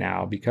strong right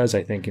now, because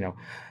I think,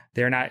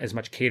 they're not as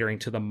much catering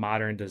to the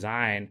modern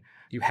design.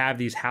 You have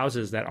these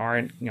houses that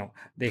aren't,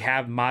 they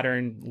have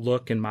modern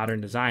look and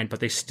modern design, but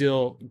they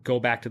still go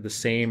back to the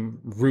same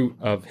root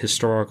of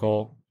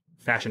historical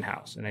fashion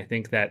house. And I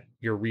think that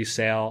your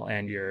resale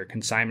and your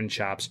consignment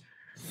shops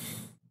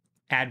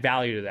add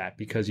value to that,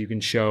 because you can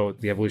show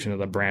the evolution of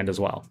the brand as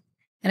well.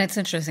 And it's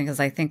interesting, because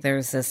I think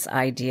there's this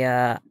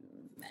idea,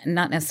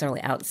 not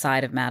necessarily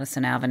outside of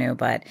Madison Avenue,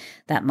 but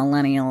that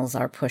millennials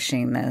are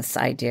pushing this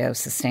idea of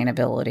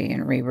sustainability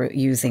and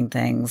reusing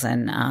things,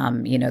 and,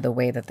 the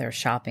way that they're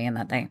shopping, and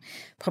that they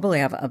probably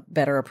have a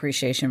better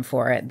appreciation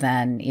for it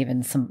than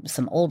even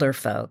some older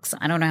folks.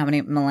 I don't know how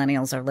many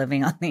millennials are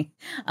living on the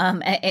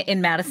in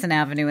Madison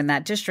Avenue in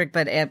that district,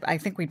 but I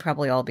think we'd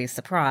probably all be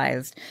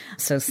surprised.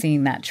 So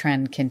seeing that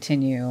trend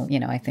continue,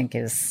 I think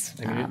is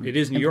it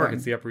is New York.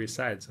 It's the Upper East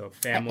Side, so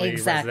family,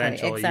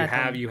 residential.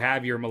 Exactly. You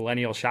have your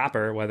millennial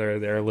shopper, whether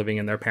they're living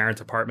in their parents'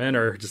 apartment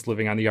or just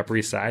living on the Upper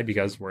East Side,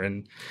 because we're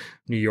in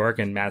New York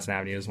and Madison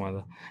Avenue is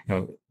one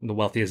of the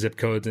wealthiest zip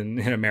codes in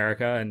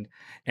America.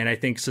 And I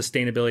think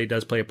sustainability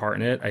does play a part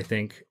in it. I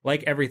think,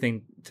 like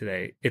everything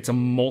today, it's a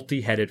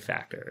multi-headed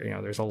factor.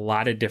 There's a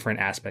lot of different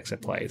aspects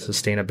at play: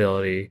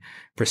 sustainability,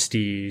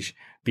 prestige,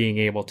 being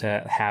able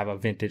to have a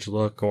vintage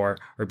look, or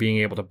being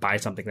able to buy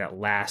something that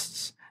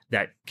lasts,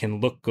 that can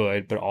look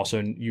good, but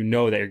also that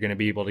you're going to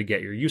be able to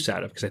get your use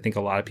out of. Because I think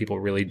a lot of people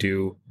really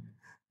do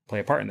play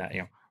a part in that.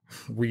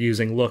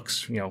 Reusing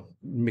looks,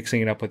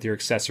 mixing it up with your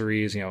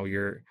accessories.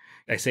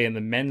 I say in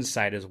the men's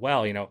side as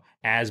well.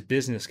 As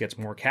business gets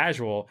more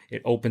casual,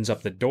 it opens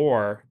up the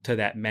door to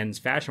that men's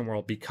fashion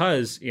world,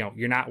 because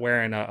you're not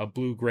wearing a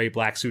blue, gray,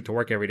 black suit to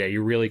work every day.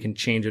 You really can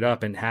change it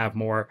up and have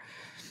more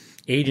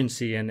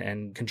agency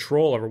and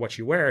control over what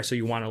you wear. So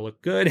you want to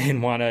look good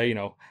and want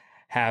to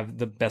have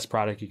the best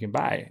product you can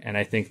buy. And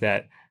I think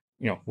that,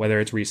 whether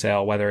it's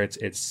resale, whether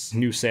it's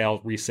new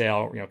sale,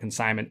 resale,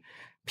 consignment,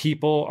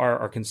 people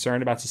are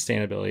concerned about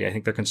sustainability. I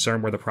think they're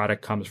concerned where the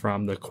product comes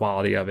from, the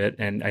quality of it.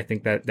 And I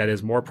think that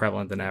is more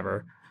prevalent than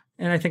ever.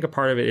 And I think a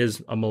part of it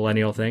is a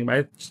millennial thing, but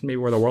it's just maybe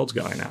where the world's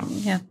going now.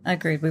 Yeah,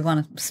 agreed. We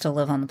want to still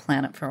live on the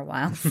planet for a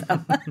while. So.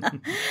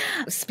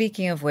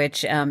 Speaking of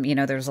which,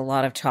 there's a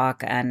lot of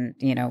talk, and,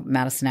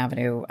 Madison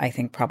Avenue, I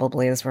think,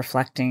 probably is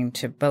reflecting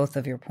to both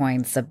of your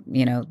points of,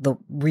 the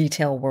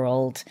retail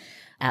world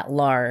at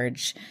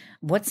large.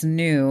 What's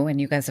new,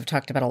 and you guys have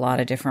talked about a lot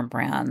of different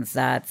brands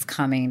that's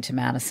coming to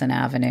Madison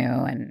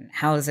Avenue, and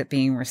how is it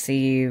being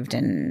received?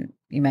 And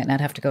you might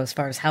not have to go as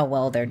far as how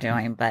well they're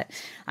doing, but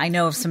I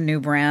know of some new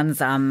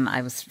brands.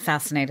 I was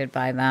fascinated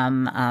by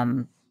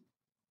them.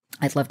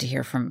 I'd love to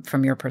hear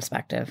from your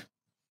perspective.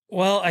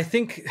 Well, I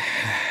think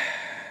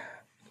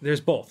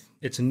there's both.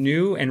 It's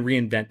new and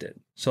reinvented.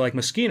 So like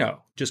Moschino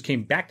just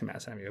came back to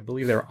Madison Avenue. I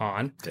believe they're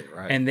on.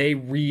 Right. And they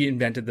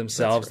reinvented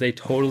themselves. Right. They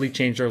totally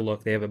changed their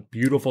look. They have a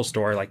beautiful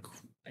store, like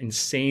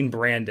insane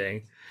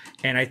branding.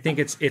 And I think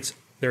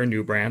there are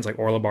new brands like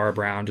Orla Bar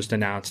Brown just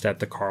announced at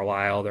the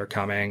Carlisle they're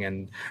coming,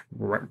 and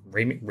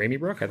Ramey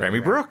Brook.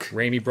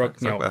 Ramey Brook,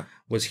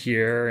 was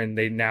here, and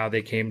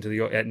they came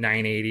to at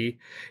 980.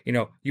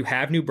 You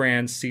have new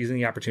brands seizing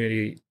the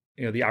opportunity,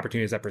 the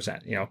opportunities that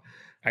present.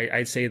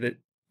 I'd say that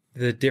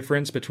the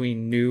difference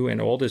between new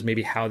and old is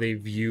maybe how they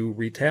view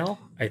retail.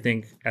 I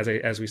think,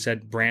 as we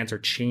said, brands are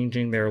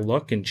changing their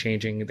look and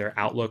changing their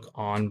outlook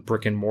on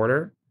brick and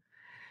mortar.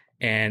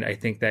 And I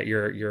think that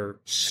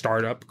your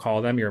startup,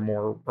 call them, your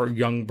more or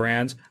young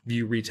brands,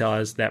 view retail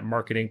as that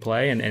marketing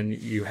play, and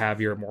you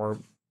have your more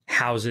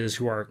houses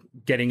who are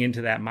getting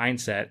into that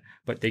mindset,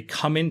 but they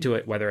come into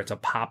it, whether it's a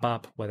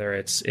pop-up, whether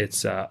it's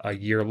a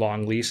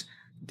year-long lease.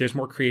 There's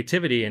more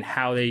creativity in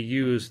how they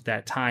use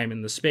that time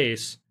in the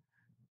space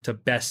to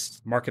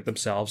best market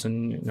themselves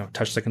and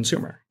touch the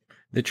consumer.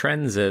 The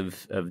trends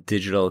of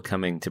digital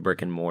coming to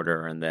brick and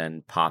mortar and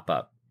then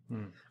pop-up,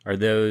 are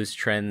those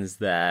trends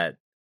that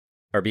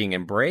are being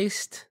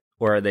embraced,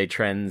 or are they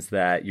trends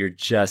that you're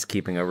just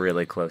keeping a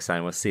really close eye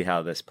on? We'll see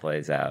how this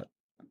plays out.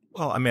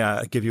 Well,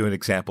 I'll give you an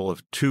example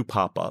of two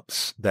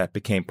pop-ups that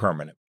became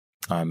permanent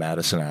on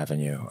Madison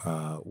Avenue.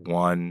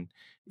 One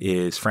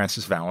is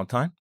Francis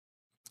Valentine,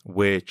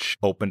 which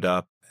opened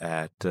up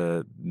at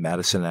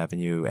Madison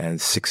Avenue and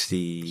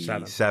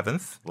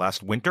 67th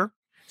last winter.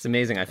 It's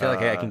amazing. I feel like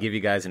I can give you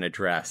guys an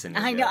address. And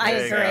I know. I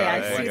agree.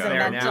 I see the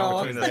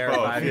mental. We can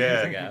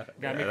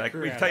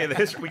tell you the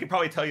history. We can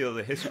probably tell you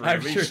the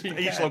history of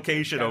each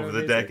location over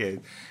the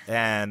decade.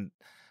 And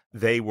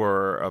they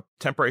were a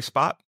temporary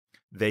spot.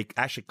 They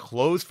actually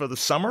closed for the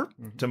summer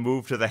to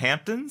move to the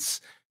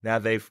Hamptons. Now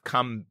they've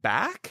come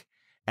back,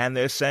 and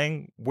they're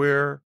saying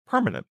we're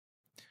permanent,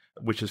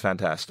 which is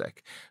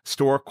fantastic.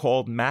 Store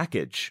called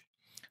Mackage,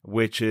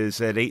 which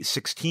is at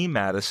 816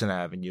 Madison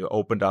Avenue,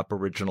 opened up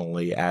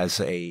originally as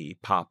a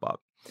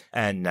pop-up.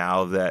 And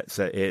now it's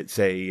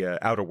a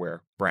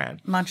outerwear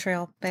brand.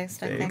 Montreal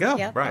based, I think. There you go.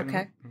 Yep. Right.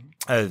 Okay.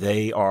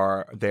 They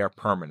are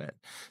permanent.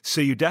 So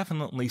you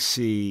definitely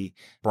see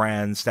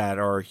brands that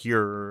are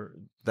here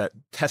that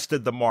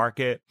tested the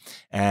market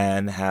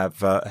and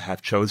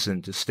have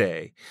chosen to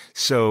stay.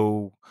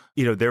 So,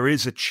 there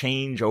is a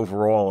change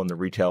overall in the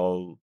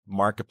retail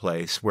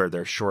marketplace where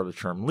there's shorter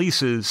term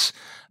leases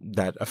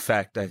that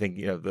affect, I think,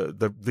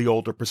 the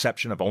older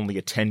perception of only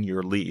a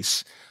 10-year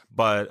lease,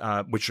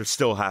 but which are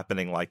still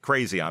happening like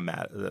crazy on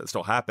that.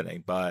 Still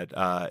happening, but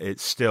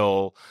it's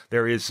still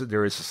there is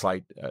a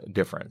slight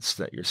difference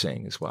that you're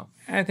seeing as well.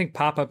 I think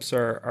pop-ups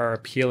are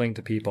appealing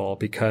to people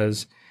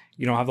because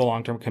you don't have the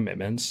long-term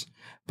commitments,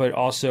 but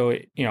also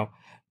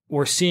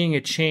we're seeing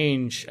a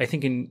change. I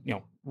think in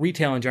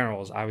retail in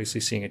general is obviously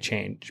seeing a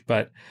change,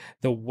 but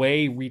the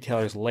way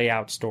retailers lay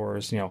out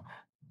stores,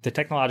 the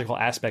technological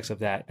aspects of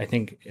that, I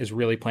think, is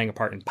really playing a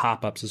part in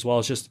pop-ups as well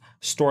as just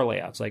store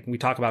layouts. Like we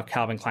talk about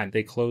Calvin Klein,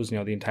 they closed, the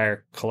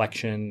entire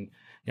collection,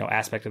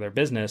 aspect of their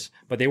business,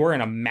 but they were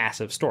in a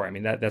massive store. I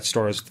mean, that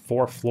store is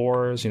 4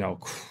 floors,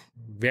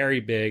 very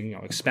big,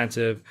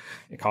 expensive.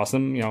 It cost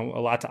them, a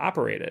lot to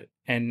operate it.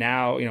 And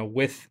now,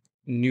 with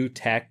new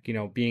tech,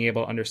 being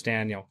able to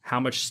understand, how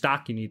much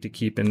stock you need to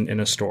keep in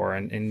a store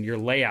and your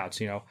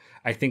layouts,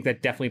 I think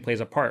that definitely plays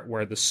a part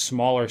where the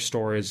smaller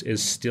store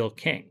is still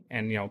king.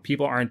 And,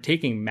 people aren't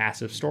taking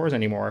massive stores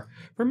anymore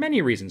for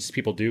many reasons.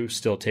 People do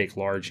still take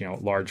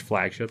large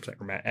flagships like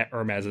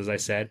Hermes, as I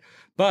said,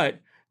 but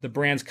the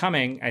brands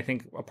coming, I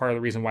think a part of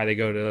the reason why they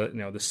go to,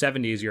 the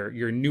 70s,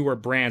 your newer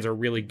brands are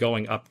really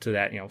going up to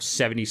that,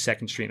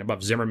 72nd Street and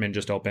above. Zimmerman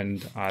just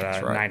opened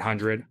at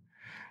 900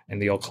 in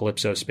the old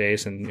Calypso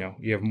space, and,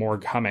 you have more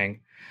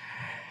coming,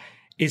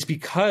 is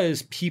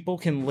because people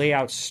can lay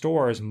out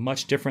stores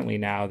much differently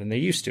now than they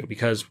used to,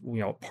 because,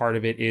 part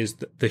of it is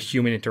the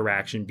human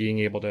interaction, being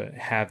able to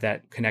have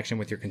that connection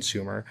with your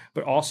consumer,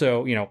 but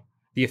also,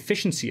 the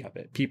efficiency of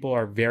it. People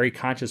are very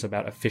conscious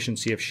about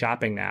efficiency of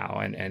shopping now,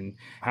 and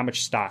how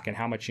much stock and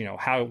how much,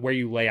 where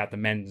you lay out the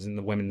men's and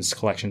the women's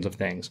collections of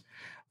things.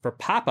 For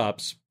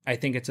pop-ups, I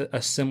think it's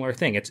a similar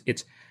thing.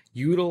 It's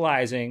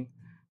utilizing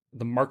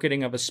the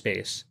marketing of a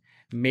space,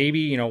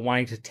 maybe,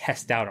 wanting to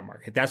test out a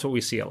market. That's what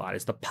we see a lot,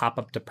 is the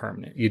pop-up to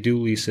permanent. You do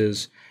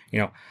leases,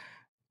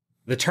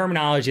 the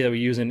terminology that we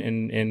use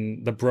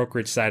in the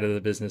brokerage side of the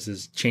business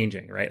is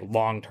changing, right?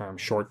 Long-term,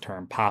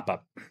 short-term,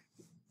 pop-up.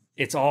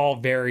 It's all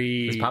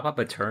very... Is pop-up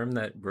a term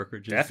that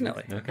brokerages...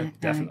 Definitely. Okay.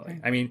 Definitely.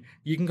 I mean,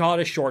 you can call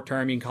it a short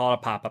term, you can call it a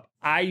pop-up.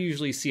 I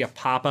usually see a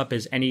pop-up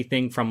as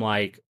anything from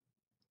like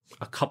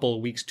a couple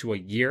of weeks to a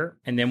year.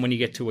 And then when you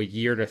get to a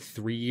year to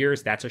 3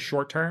 years, that's a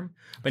short term.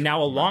 But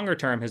now a longer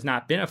term has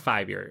not been a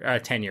 5 year, or a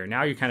 10 year.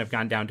 Now you've kind of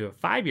gone down to a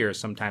 5 years,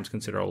 sometimes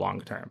consider a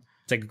long term.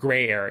 It's a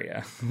gray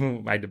area.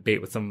 I debate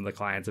with some of the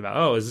clients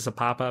about, is this a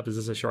pop-up? Is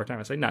this a short term?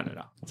 I say, no.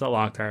 It's a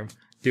long term.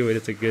 Do it.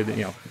 It's a good,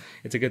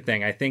 it's a good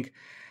thing. I think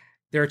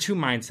there are two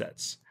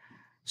mindsets.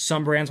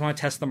 Some brands want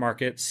to test the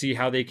market, see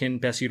how they can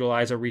best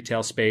utilize a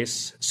retail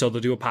space. So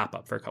they'll do a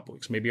pop-up for a couple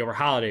weeks, maybe over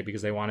holiday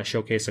because they want to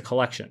showcase a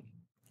collection.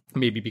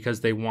 Maybe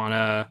because they want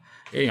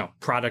to,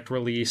 product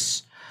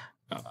release,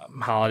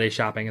 holiday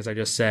shopping, as I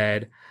just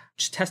said,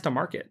 just test a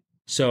market.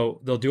 So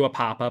they'll do a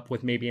pop-up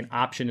with maybe an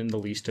option in the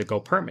lease to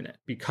go permanent,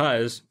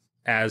 because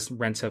as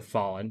rents have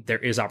fallen, there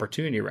is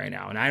opportunity right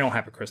now. And I don't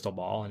have a crystal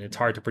ball, and it's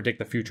hard to predict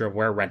the future of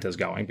where rent is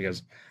going,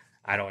 because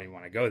I don't even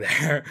want to go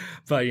there,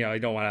 but, I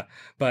don't want to,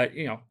 but,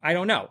 I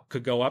don't know,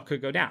 could go up,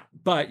 could go down,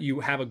 but you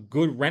have a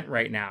good rent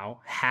right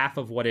now, half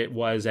of what it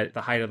was at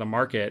the height of the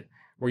market,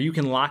 where you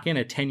can lock in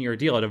a 10-year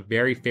deal at a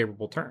very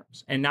favorable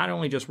terms. And not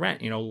only just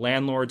rent,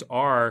 landlords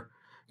are,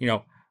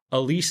 a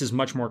lease is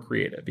much more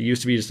creative. It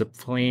used to be just a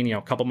plain,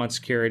 couple months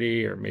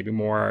security or maybe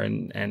more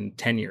and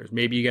 10 years.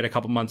 Maybe you get a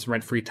couple months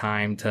rent-free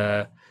time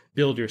to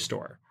build your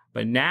store.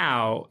 But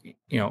now,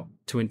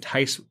 to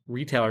entice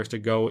retailers to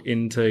go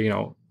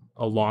into,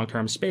 a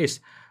long-term space,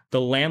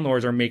 the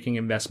landlords are making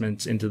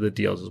investments into the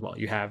deals as well.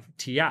 You have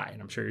TI, and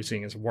I'm sure you're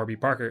seeing as Warby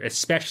Parker,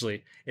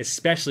 especially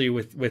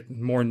with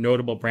more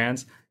notable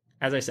brands.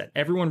 As I said,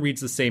 everyone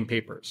reads the same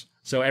papers.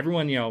 So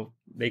everyone,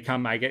 they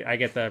come, I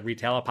get the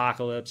retail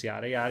apocalypse,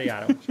 yada, yada,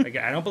 yada.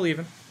 I don't believe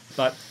in,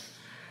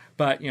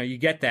 but you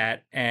get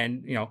that.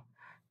 And,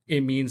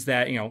 it means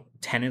that,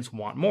 tenants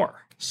want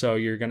more. So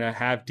you're going to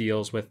have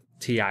deals with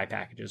TI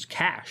packages,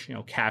 cash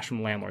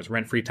from landlords,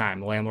 rent-free time.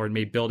 The landlord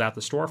may build out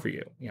the store for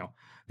you.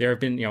 There have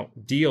been,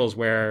 deals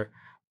where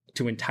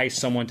to entice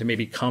someone to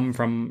maybe come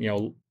from,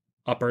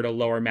 upper to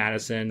lower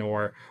Madison,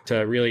 or to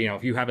really,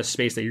 if you have a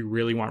space that you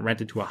really want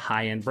rented to a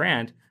high-end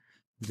brand,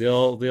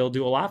 they'll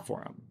do a lot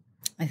for them.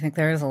 I think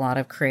there is a lot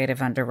of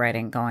creative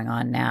underwriting going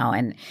on now.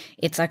 And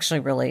it's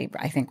actually really,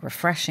 I think,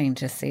 refreshing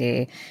to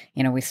see,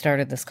 we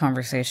started this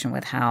conversation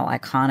with how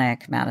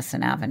iconic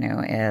Madison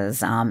Avenue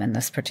is in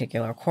this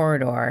particular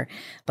corridor,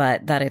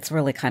 but that it's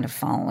really kind of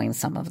following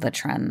some of the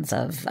trends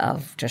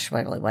of just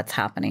really what's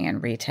happening in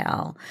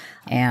retail.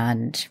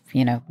 And,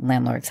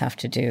 landlords have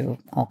to do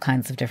all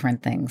kinds of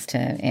different things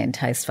to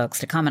entice folks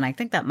to come. And I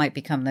think that might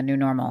become the new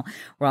normal.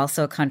 We're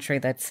also a country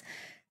that's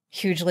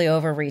hugely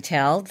over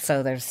retailed,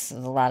 so there's a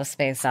lot of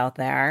space out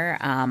there.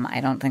 I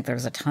don't think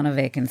there's a ton of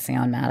vacancy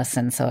on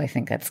Madison, so I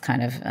think it's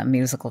kind of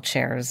musical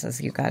chairs, as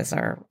you guys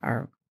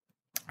are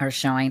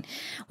showing.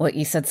 Well,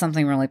 you said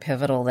something really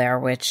pivotal there,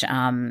 which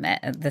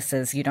this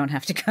is, you don't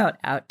have to go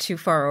out too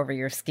far over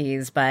your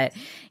skis, but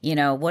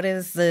what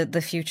is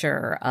the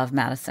future of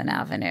Madison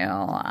Avenue?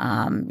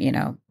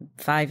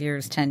 5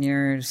 years, 10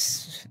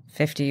 years,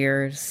 50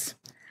 years?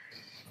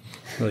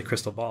 Really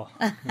crystal ball.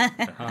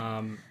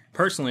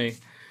 Personally,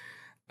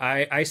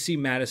 I see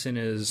Madison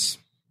as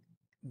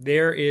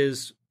there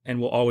is and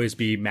will always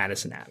be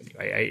Madison Avenue.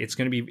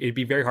 It'd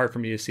be very hard for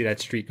me to see that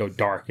street go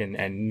dark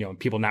and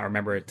people not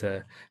remember it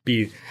to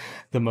be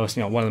the most,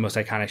 one of the most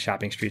iconic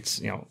shopping streets,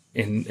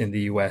 in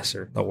the US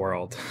or the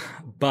world.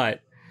 But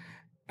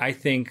I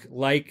think,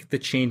 like the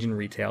change in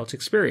retail, it's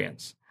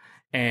experience.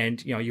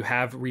 And, you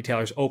have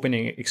retailers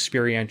opening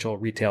experiential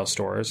retail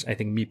stores. I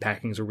think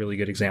Meatpacking is a really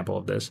good example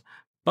of this.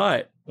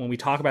 But when we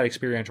talk about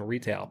experiential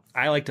retail,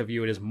 I like to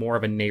view it as more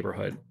of a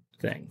neighborhood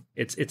thing.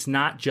 It's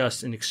not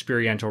just an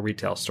experiential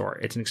retail store.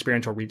 It's an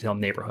experiential retail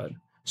neighborhood.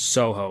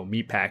 Soho,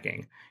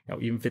 Meatpacking,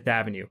 even Fifth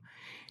Avenue.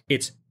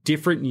 It's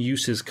different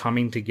uses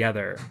coming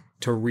together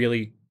to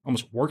really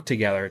almost work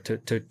together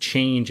to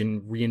change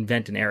and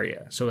reinvent an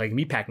area. So like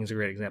meatpacking is a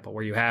great example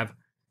where you have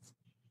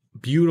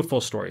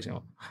beautiful stories,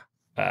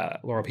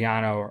 Loro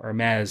Piana or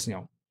Hermes,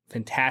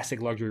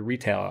 fantastic luxury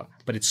retail,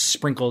 but it's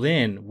sprinkled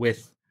in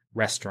with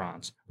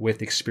restaurants,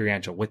 with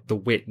experiential, with the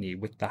Whitney,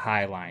 with the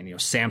High Line.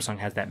 Samsung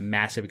has that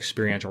massive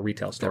experiential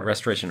retail store. The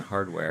Restoration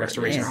Hardware.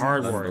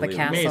 Hardware. The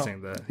castle.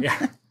 Amazing.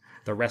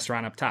 The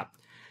restaurant up top.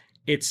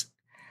 It's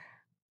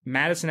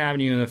Madison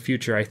Avenue in the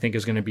future, I think,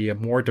 is going to be a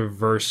more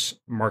diverse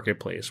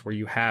marketplace where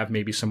you have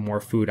maybe some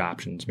more food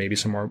options, maybe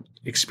some more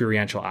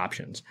experiential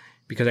options.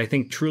 Because I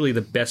think truly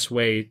the best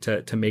way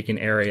to make an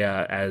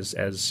area as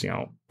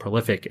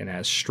prolific and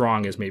as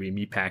strong as maybe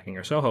meatpacking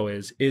or Soho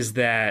is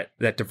that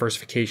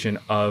diversification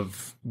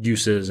of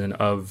uses and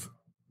of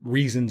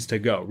reasons to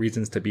go,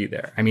 reasons to be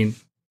there. I mean,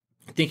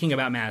 thinking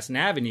about Madison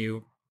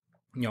Avenue,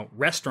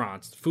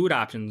 restaurants, food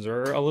options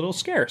are a little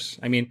scarce.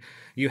 I mean,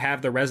 you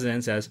have the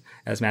residents,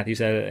 as Matthew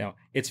said,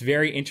 it's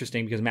very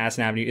interesting because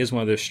Madison Avenue is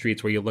one of those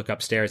streets where you look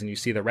upstairs and you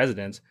see the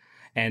residents.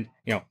 And,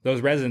 those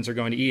residents are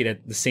going to eat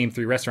at the same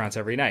 3 restaurants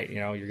every night.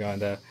 You're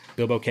going to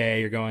Bilbo K,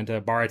 you're going to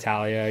Bar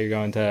Italia, you're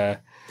going to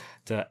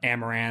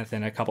Amaranth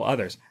and a couple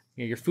others.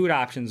 Your food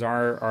options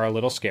are a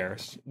little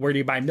scarce. Where do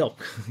you buy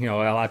milk? A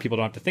lot of people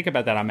don't have to think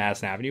about that on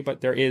Madison Avenue, but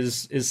there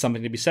is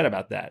something to be said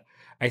about that.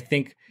 I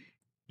think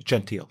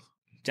Gentile.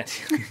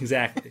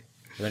 Exactly.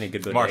 Are there any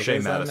good bodegas?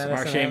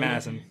 Marche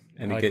Madison.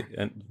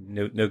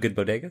 No good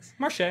bodegas?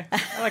 Marche.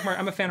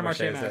 I'm a fan of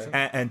Marche Madison.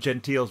 And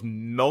Gentile's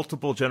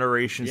multiple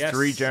generations, Yes.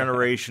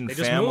 3-generation They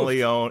just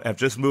family-owned, have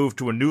just moved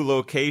to a new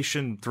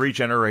location,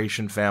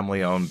 3-generation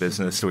family-owned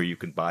business where you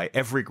can buy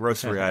every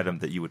grocery item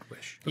that you would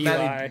wish.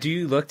 Matthew, do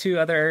you look to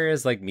other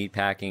areas like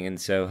meatpacking in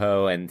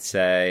Soho and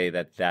say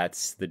that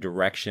that's the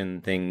direction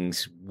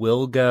things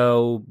will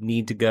go,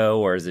 need to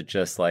go, or is it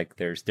just like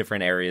there's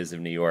different areas of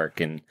New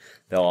York and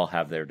they'll all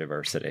have their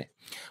diversity?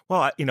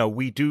 Well,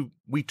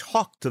 we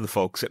talk to the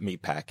folks at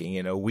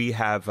Meatpacking. We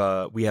have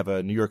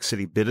a New York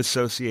City Bid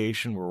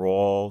Association where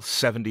all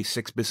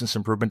 76 business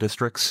improvement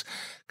districts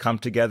come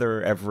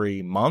together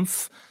every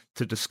month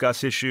to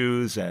discuss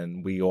issues,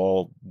 and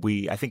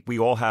I think we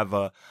all have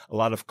a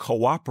lot of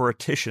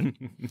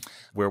cooperation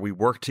where we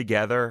work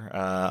together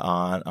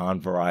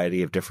on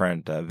variety of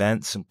different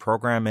events and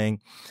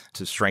programming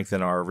to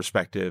strengthen our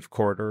respective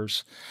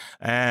corridors.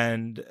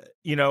 And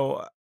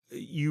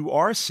you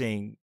are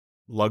seeing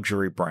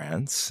luxury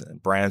brands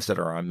that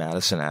are on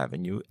Madison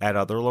Avenue at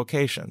other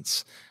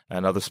locations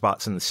and other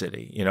spots in the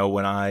city.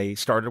 When I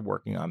started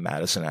working on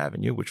Madison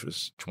Avenue, which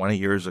was 20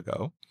 years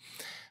ago,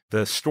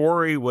 the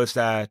story was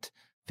that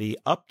the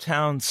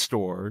uptown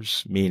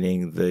stores,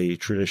 meaning the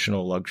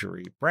traditional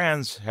luxury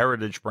brands,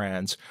 heritage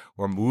brands,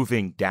 were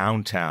moving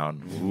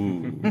downtown.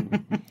 Ooh.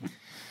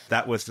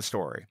 That was the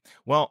story.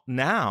 Well,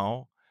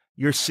 now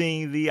you're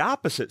seeing the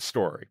opposite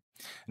story,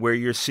 where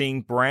you're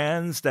seeing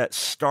brands that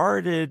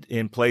started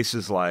in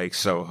places like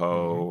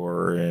Soho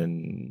or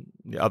in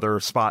other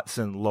spots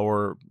in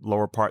lower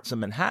parts of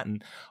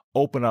Manhattan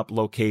open up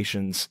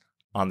locations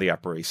on the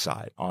Upper East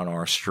Side, on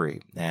our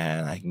street.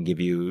 And I can give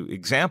you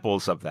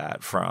examples of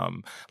that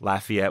from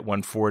Lafayette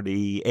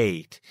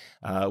 148,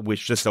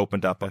 which just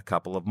opened up a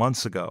couple of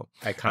months ago.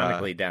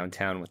 Iconically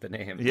downtown with the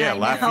name. Yeah,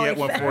 Lafayette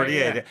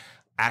 148. Yeah.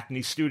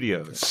 Acne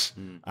Studios.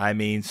 I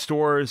mean,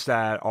 stores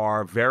that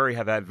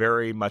have that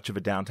very much of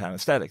a downtown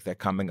aesthetic. They're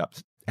coming up.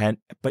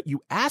 But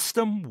you ask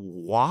them,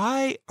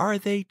 why are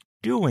they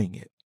doing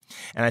it?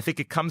 And I think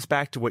it comes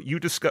back to what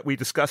we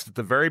discussed at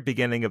the very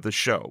beginning of the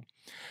show,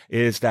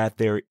 is that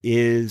there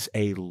is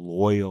a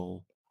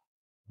loyal,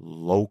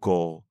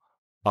 local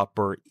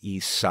Upper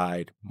East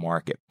Side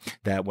market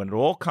that when it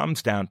all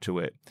comes down to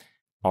it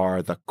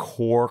are the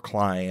core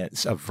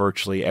clients of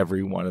virtually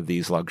every one of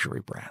these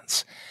luxury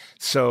brands.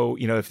 So,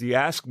 if you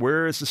ask,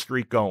 where is the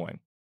street going?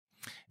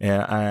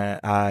 And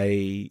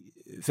I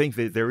think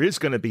that there is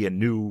going to be a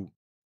new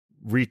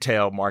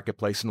retail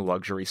marketplace in the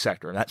luxury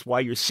sector. And that's why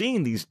you're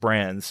seeing these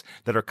brands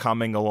that are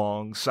coming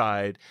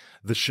alongside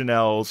the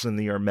Chanels and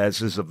the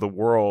Hermeses of the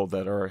world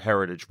that are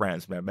heritage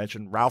brands. I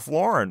mentioned Ralph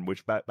Lauren,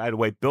 which, by the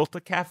way, built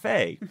a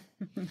cafe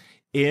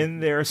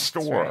in their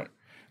store.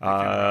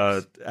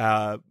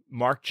 Right.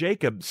 Marc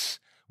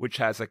Jacobs, which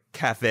has a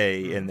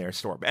cafe in their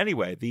store. But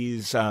anyway,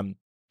 these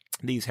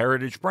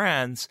heritage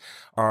brands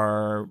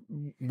are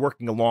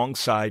working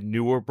alongside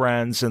newer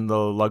brands in the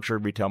luxury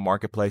retail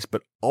marketplace,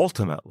 but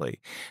ultimately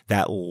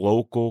that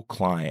local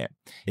client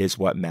is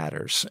what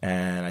matters.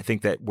 And I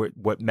think that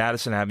what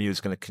Madison Avenue is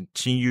going to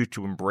continue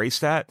to embrace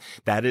that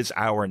is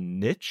our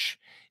niche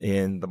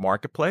in the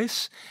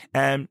marketplace.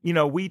 And,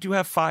 we do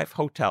have 5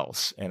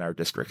 hotels in our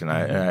district, and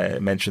I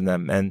mentioned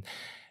them.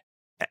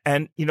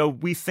 And,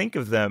 we think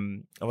of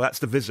them, that's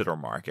the visitor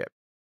market.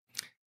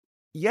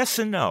 Yes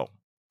and no.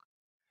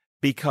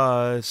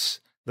 Because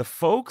the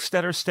folks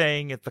that are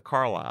staying at the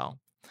Carlyle,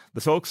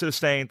 the folks that are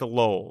staying at the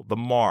Lowell, the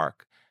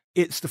Mark,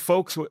 it's the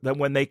folks that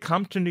when they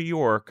come to New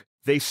York,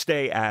 they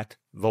stay at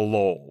the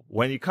Lowell.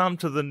 When you come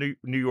to the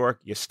New York,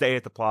 you stay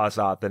at the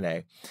Plaza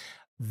Athénée.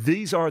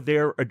 these are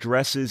their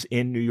addresses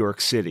in New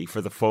York City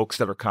for the folks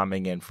that are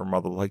coming in from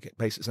other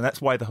places. And that's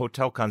why the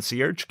hotel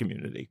concierge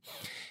community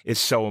is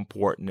so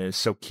important and is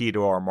so key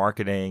to our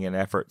marketing and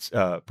efforts,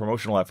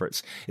 promotional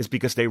efforts, is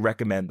because they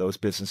recommend those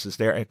businesses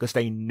there and because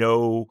they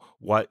know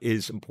what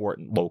is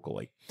important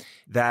locally.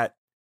 That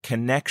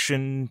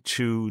connection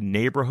to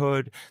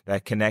neighborhood,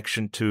 that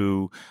connection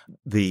to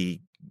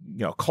the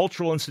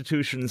cultural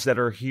institutions that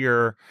are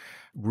here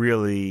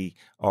really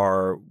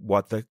are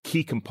what the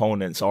key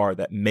components are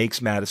that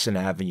makes Madison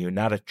Avenue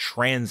not a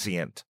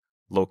transient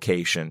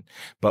location,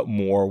 but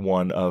more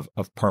one of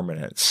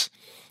permanence.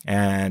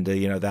 And,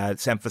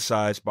 that's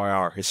emphasized by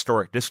our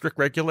historic district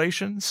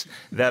regulations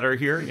that are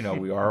here.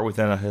 We are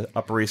within a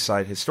Upper East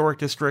Side historic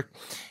district.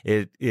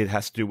 It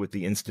has to do with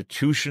the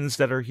institutions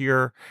that are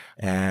here,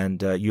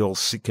 and you'll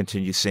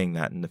continue seeing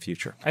that in the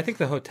future. I think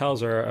the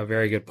hotels are a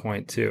very good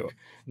point, too.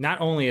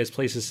 Not only as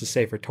places to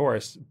stay for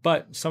tourists,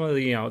 but some of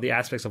the, the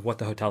aspects of what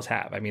the hotels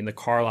have. I mean, the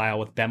Carlisle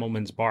with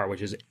Bemelman's Bar,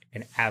 which is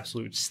an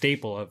absolute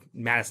staple of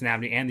Madison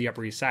Avenue and the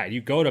Upper East Side.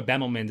 You go to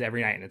Bemelman's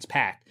every night and it's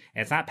packed.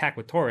 And it's not packed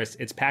with tourists,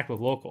 it's packed with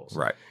locals.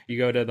 Right. You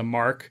go to the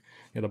Mark,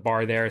 the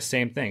bar there,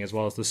 same thing, as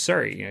well as the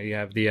Surrey. You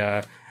have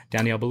the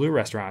Daniel Boulou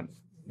restaurant.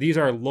 These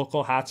are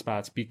local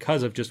hotspots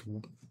because of just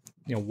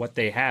what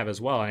they have as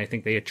well. And I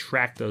think they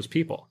attract those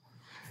people.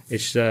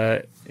 It's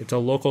a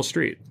local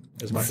street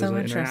as much as an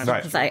international.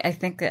 Because I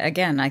think,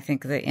 again,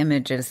 the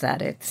image is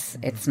that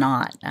it's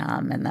not,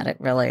 and that it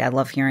really, I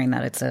love hearing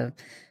that it's a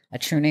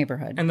true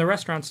neighborhood. And the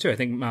restaurants too. I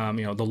think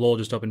the Lowell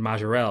just opened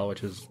Majorelle,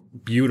 which is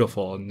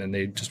beautiful, and then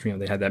they just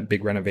they had that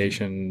big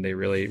renovation. They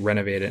really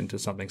renovated it into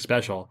something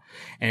special,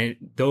 and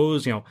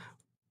those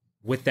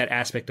with that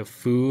aspect of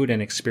food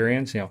and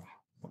experience,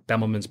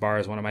 Bemelman's Bar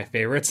is one of my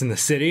favorites in the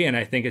city, and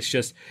I think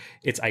it's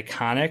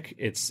iconic.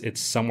 It's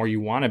somewhere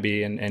you want to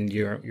be, and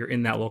you're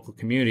in that local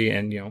community,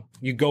 and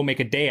you go make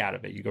a day out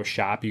of it. You go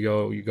shop, you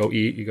go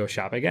eat, you go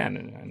shop again,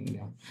 and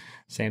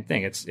same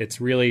thing.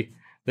 It's really.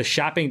 The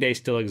shopping day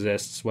still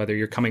exists, whether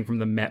you're coming from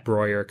the Met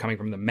Broyer, coming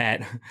from the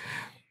Met,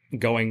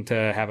 going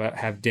to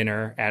have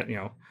dinner at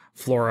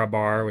Flora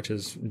Bar, which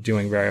is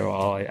doing very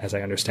well, as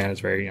I understand,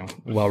 it's very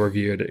well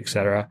reviewed,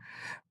 etc.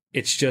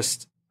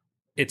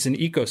 It's an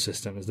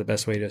ecosystem is the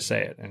best way to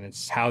say it, and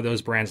it's how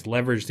those brands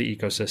leverage the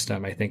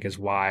ecosystem. I think is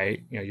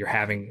why you're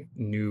having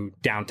new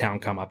downtown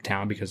come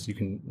uptown, because you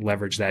can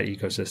leverage that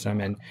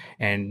ecosystem,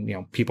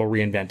 and people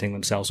reinventing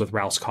themselves with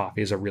Ralph's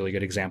Coffee is a really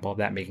good example of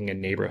that, making a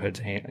neighborhood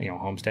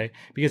homestay.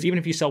 Because even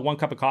if you sell one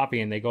cup of coffee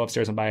and they go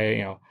upstairs and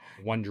buy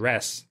one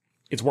dress,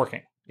 it's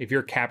working. If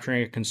you're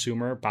capturing a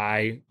consumer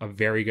by a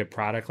very good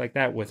product like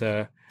that with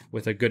a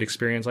good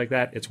experience like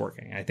that, it's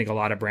working. I think a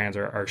lot of brands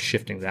are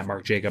shifting to that.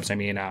 Marc Jacobs,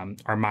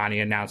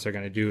 Armani announced they're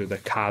going to do the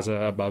Casa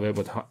above it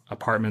with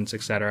apartments,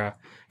 etc.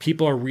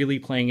 People are really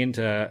playing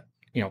into,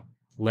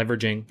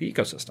 leveraging the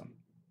ecosystem.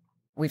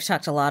 We've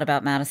talked a lot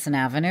about Madison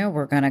Avenue.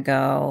 We're going to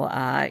go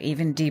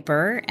even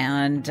deeper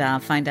and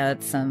find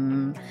out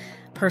some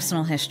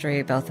personal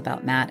history, both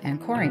about Matt and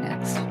Corey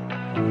next.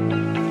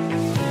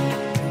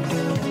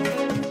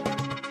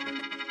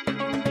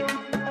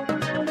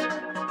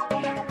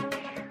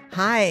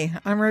 Hi,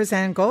 I'm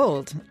Roseanne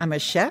Gold. I'm a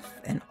chef,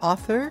 an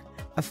author,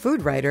 a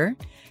food writer,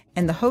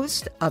 and the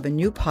host of a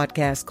new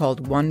podcast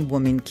called One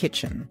Woman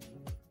Kitchen.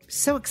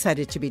 So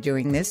excited to be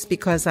doing this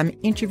because I'm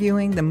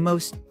interviewing the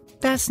most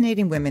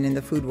fascinating women in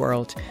the food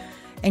world.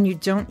 And you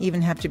don't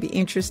even have to be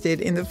interested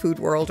in the food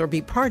world or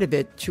be part of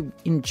it to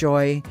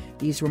enjoy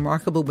these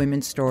remarkable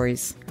women's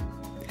stories.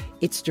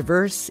 It's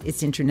diverse,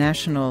 it's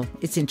international,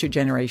 it's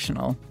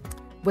intergenerational.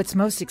 What's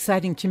most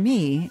exciting to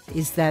me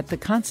is that the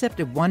concept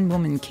of One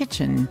Woman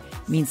Kitchen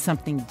means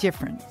something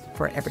different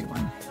for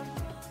everyone.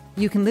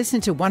 You can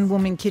listen to One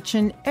Woman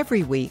Kitchen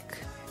every week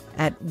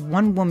at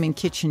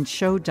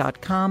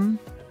onewomankitchenshow.com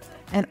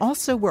and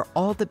also where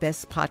all the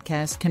best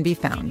podcasts can be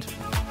found.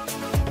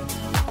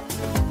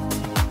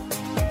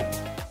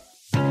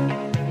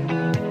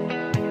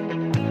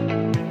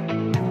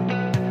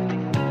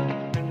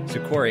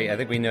 So, Corey, I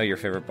think we know your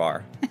favorite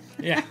bar.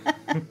 Yeah.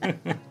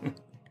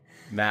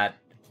 Matt,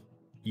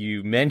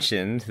 you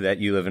mentioned that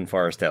you live in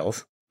Forest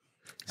Hills.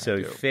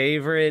 So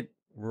favorite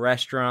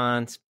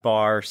restaurant,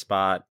 bar,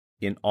 spot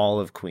in all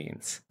of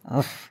Queens? Oh.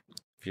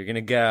 If you're going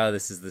to go,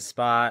 this is the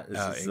spot.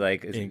 This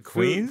is in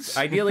Queens?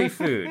 Ideally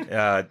food.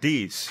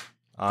 Dee's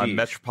on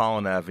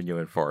Metropolitan Avenue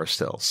in Forest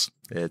Hills.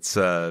 It's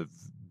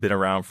been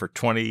around for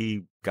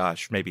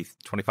maybe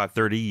 25,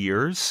 30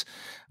 years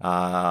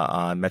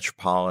on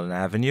Metropolitan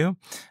Avenue,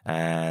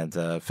 and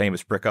a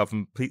famous brick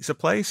oven pizza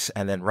place.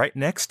 And then right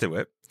next to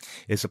it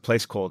is a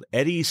place called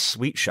Eddie's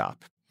Sweet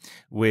Shop,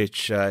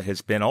 which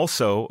has been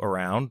also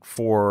around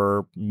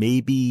for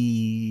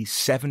maybe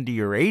 70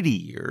 or 80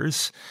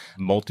 years,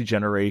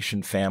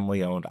 multi-generation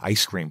family-owned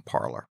ice cream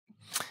parlor.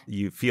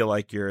 You feel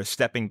like you're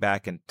stepping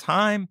back in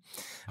time,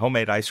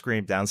 homemade ice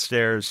cream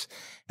downstairs,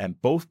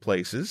 and both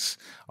places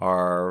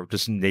are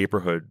just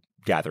neighborhood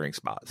gathering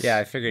spots. Yeah,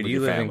 I figured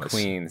you live in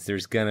Queens.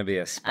 There's going to be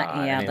a spot.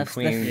 The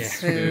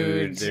Queens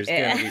food, there's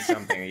going to be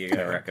something you got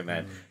to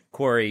recommend.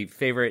 Corey,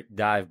 favorite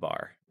dive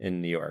bar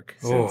in New York?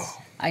 Since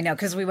I know,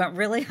 because we went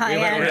really high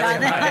we went end really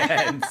on that.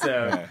 high end,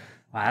 so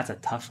Wow, that's a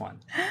tough one.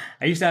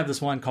 I used to have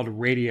this one called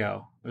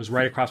Radio. It was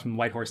right across from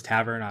White Horse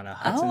Tavern on a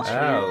Hudson Street.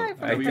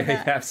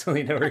 I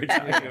absolutely know what you're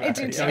talking about.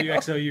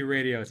 WXOU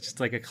Radio. It's just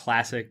like a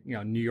classic,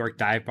 New York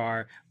dive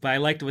bar. But I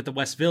liked with the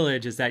West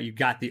Village is that you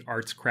got the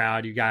arts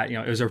crowd. You got,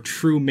 it was a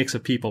true mix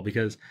of people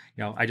because,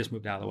 I just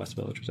moved out of the West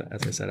Village, which,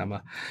 as I said, I'm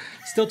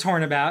still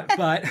torn about.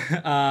 But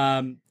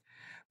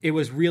it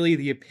was really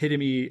the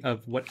epitome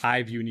of what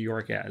I view New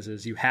York as,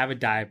 is you have a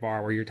dive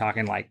bar where you're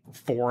talking like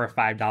 $4 or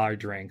 $5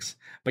 drinks,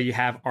 but you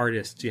have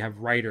artists, you have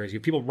writers, you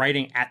have people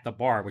writing at the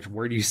bar, which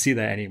where do you see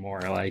that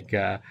anymore? Like,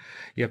 you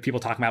have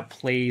people talking about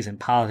plays and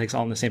politics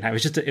all in the same time.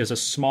 It was a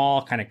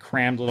small kind of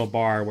crammed little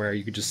bar where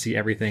you could just see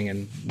everything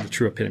in the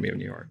true epitome of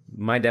New York.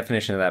 My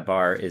definition of that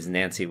bar is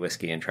Nancy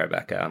Whiskey in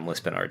Tribeca on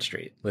Lispenard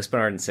Street.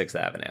 Lispenard and 6th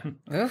Avenue.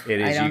 Oof,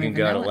 it is, you can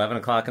go at know 11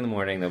 o'clock in the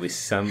morning. There'll be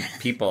some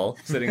people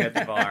sitting at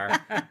the bar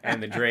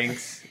and the drinks.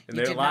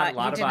 There's a lot of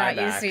buybacks. You did not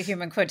use the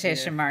human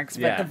quotation marks,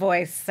 but the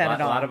voice said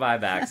it all. A lot of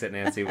buybacks at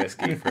Nancy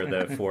Whiskey for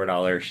the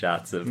 $4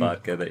 shots of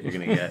vodka that you're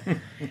going to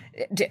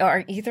get.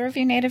 Are either of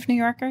you native New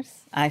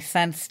Yorkers? I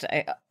sensed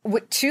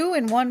with 2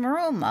 in one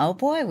room. Oh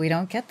boy, we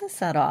don't get this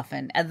that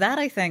often. And that,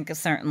 I think,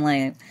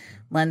 certainly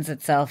lends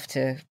itself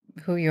to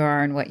who you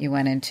are and what you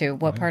went into.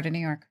 What part of New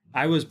York?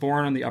 I was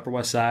born on the Upper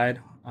West Side.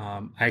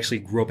 I actually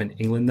grew up in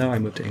England, though. I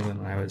moved to England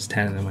when I was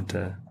 10 and then went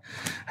to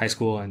high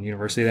school and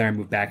university there. I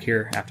moved back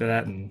here after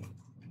that and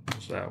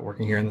was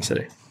working here in the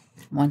city.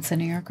 Once a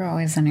New Yorker,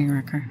 always a New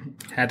Yorker.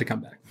 Had to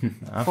come back.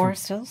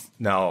 Forest Hills?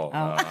 No,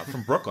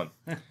 from Brooklyn.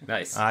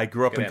 Nice. I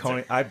grew up Good in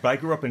Coney. I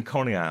grew up in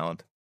Coney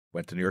Island.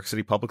 Went to New York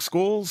City public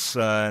schools.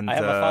 And I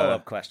have a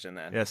follow-up question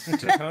then. Yes.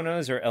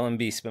 Totono's or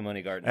L&B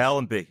Spumoni Gardens?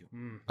 L&B.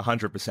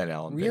 100%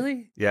 L&B.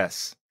 Really?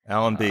 Yes.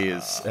 L&B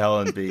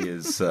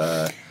is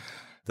the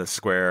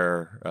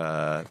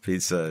square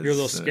pizza. You were a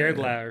little scared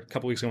a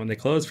couple weeks ago when they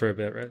closed for a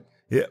bit, right?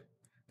 Yeah.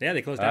 Yeah,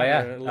 they closed Oh,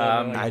 down.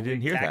 yeah. I didn't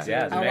hear that.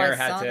 Yeah, the Oh, mayor I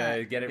saw had to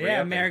that. get it Yeah,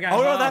 reopened. mayor got Oh,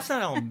 no, involved. that's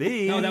not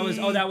L&B. No, that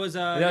was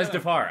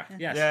DeFara.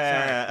 Yes.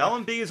 Yeah,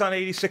 L&B is on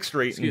 86th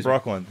Street Excuse in me.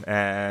 Brooklyn.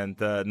 And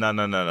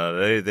no.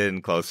 They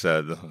didn't close.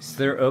 So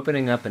they're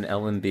opening up an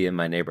L&B in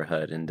my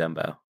neighborhood in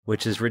Dumbo,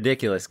 which is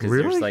ridiculous because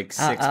Really? there's like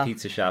 6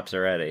 pizza shops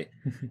already.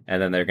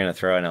 And then they're going to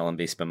throw an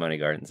L&B Spumoni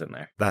Gardens in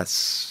there.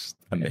 That's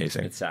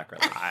amazing. It's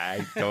sacrilege.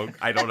 I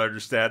don't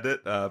understand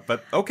it.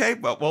 But okay,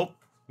 well,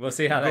 We'll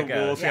see how that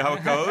goes. We'll see how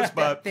it goes.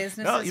 But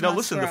Businesses must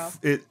listen, grow.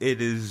 it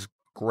is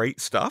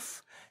great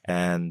stuff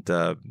and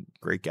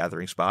great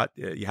gathering spot.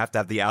 You have to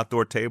have the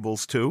outdoor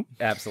tables too,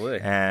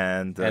 Absolutely.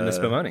 and the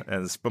Spumoni.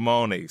 and the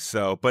Spumoni.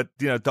 So, but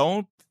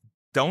don't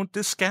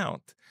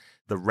discount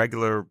the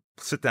regular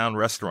sit down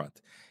restaurant.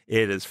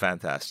 It is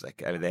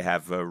fantastic. I mean, they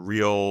have a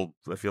real,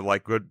 if you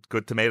like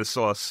good tomato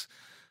sauce.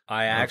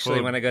 I actually,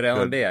 when I go to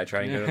L&B, I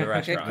try and go to the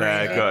restaurant.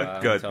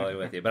 Yeah, good. I'm totally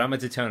with you. But I'm a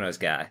Totono's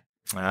guy.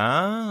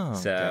 Oh,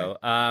 So,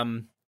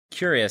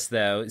 curious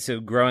though.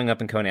 So, growing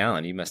up in Coney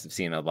Island, you must have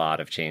seen a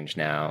lot of change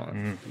now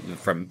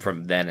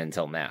from then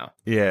until now.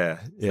 yeah,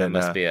 So that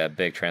must be a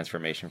big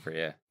transformation for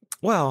you.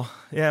 Well,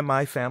 yeah,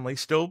 my family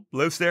still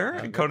lives there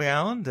in Coney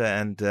Island,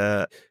 and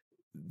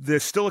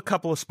there's still a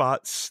couple of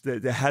spots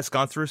that has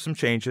gone through some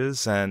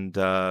changes. And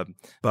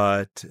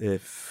but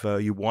if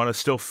you want to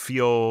still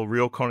feel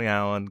real Coney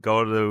Island,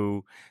 go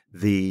to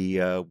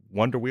the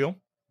Wonder Wheel.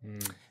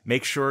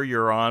 Make sure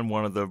you're on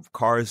one of the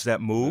cars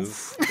that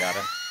move. Got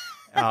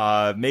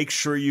it. Make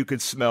sure you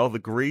could smell the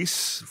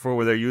grease for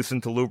what they're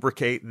using to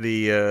lubricate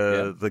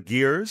the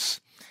gears,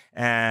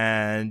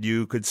 and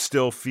you could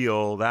still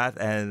feel that.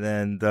 And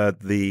then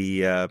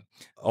the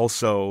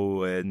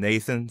also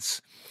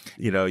Nathan's,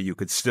 you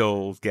could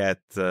still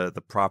get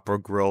the proper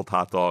grilled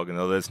hot dog.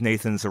 There's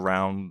Nathan's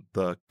around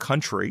the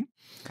country.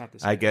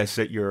 I guess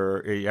at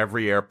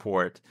every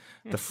airport.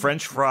 The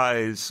French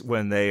fries,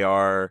 when they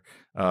are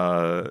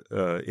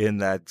in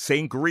that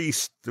same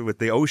grease with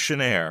the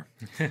ocean air,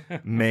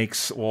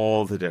 makes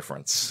all the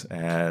difference.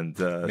 And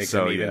Makes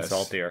so them even yes.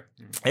 saltier.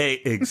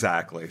 Hey,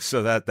 exactly.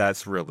 So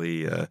that's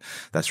really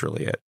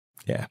it.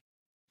 Yeah.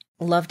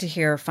 Love to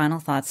hear final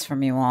thoughts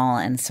from you all,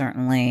 and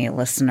certainly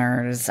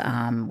listeners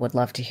would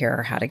love to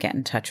hear how to get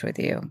in touch with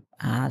you.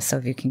 So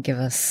if you can give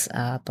us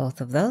both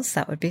of those,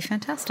 that would be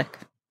fantastic.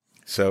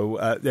 So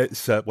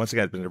once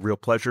again, it's been a real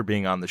pleasure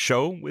being on the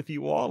show with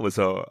you all. It was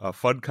a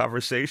fun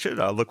conversation.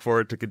 I look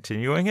forward to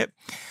continuing it.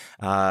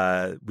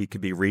 We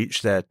could be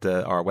reached at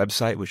our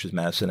website, which is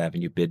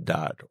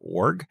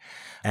MadisonAvenueBid.org.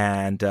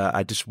 And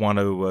I just want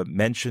to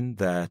mention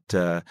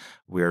that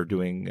we're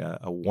doing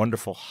a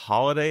wonderful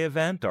holiday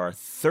event, our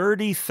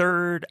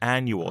 33rd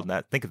annual.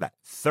 Now, think of that,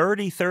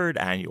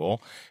 33rd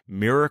annual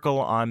Miracle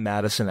on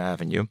Madison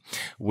Avenue,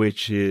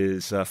 which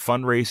is a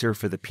fundraiser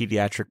for the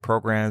pediatric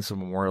programs of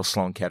Memorial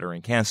Sloan Kettering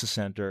Ovarian Cancer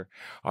Center.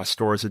 Our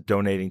stores are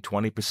donating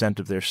 20%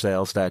 of their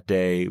sales that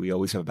day. We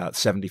always have about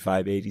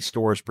 75, 80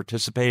 stores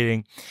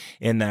participating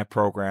in that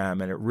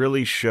program. And it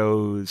really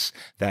shows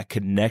that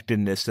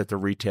connectedness that the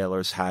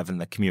retailers have in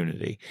the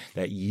community,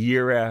 that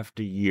year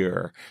after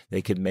year,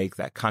 they can make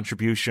that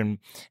contribution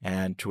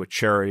and to a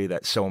charity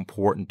that's so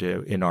important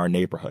in our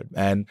neighborhood.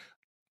 And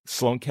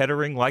Sloan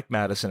Kettering, like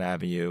Madison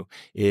Avenue,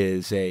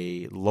 is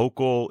a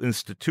local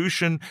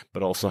institution,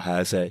 but also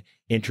has an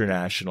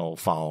international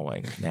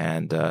following.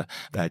 And I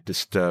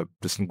just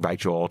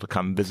invite you all to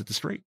come visit the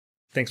street.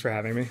 Thanks for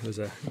having me. It was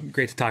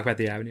great to talk about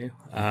the Avenue.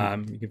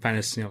 You can find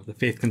us, the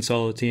Faith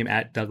Consolo team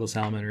at Douglas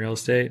Elliman Real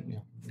Estate.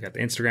 We got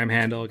the Instagram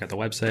handle, got the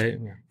website,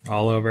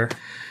 all over.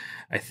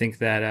 I think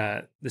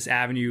that this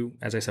avenue,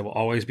 as I said, will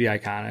always be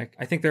iconic.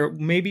 I think there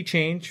may be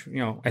change.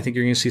 I think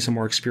you're going to see some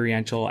more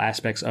experiential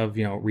aspects of,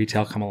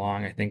 retail come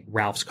along. I think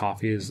Ralph's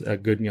Coffee is a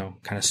good,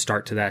 kind of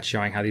start to that,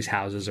 showing how these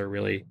houses are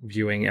really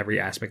viewing every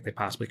aspect they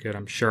possibly could.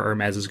 I'm sure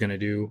Hermes is going to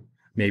do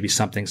maybe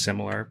something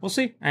similar. We'll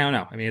see. I don't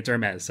know. I mean, it's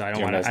Hermes, so I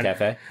don't want to.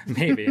 Cafe?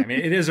 Maybe. I mean,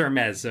 it is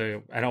Hermes,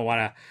 so I don't want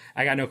to.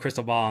 I got no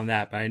crystal ball on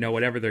that, but I know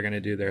whatever they're going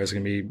to do there is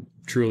going to be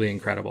truly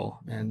incredible.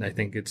 And I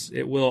think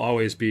it will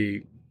always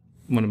be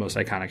one of the most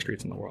iconic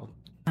streets in the world.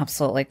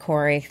 Absolutely.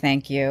 Corey,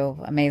 thank you.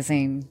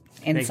 Amazing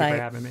insight. Thank you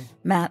for having me.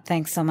 Matt,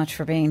 thanks so much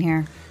for being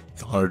here.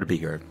 It's an honor to be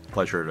here.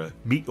 Pleasure to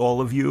meet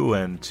all of you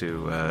and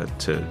to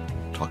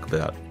talk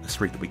about a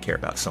street that we care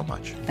about so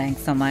much.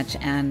 Thanks so much.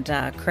 And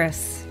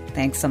Chris,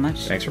 thanks so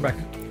much. Thanks,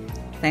 Rebecca.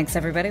 Thanks,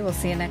 everybody. We'll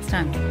see you next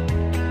time.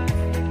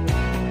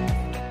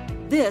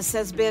 This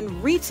has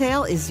been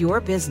Retail is Your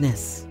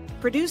Business,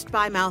 produced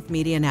by Mouth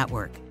Media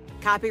Network.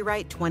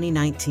 Copyright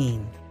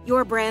 2019.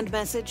 Your brand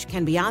message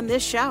can be on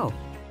this show.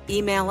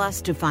 Email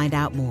us to find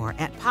out more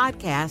at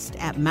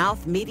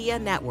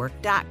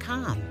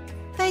podcast@mouthmedianetwork.com.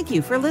 Thank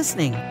you for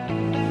listening.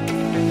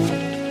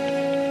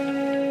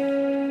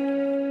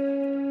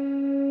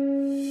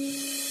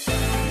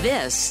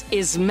 This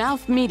is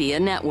Mouth Media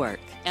Network.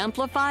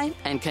 Amplify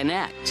and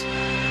connect.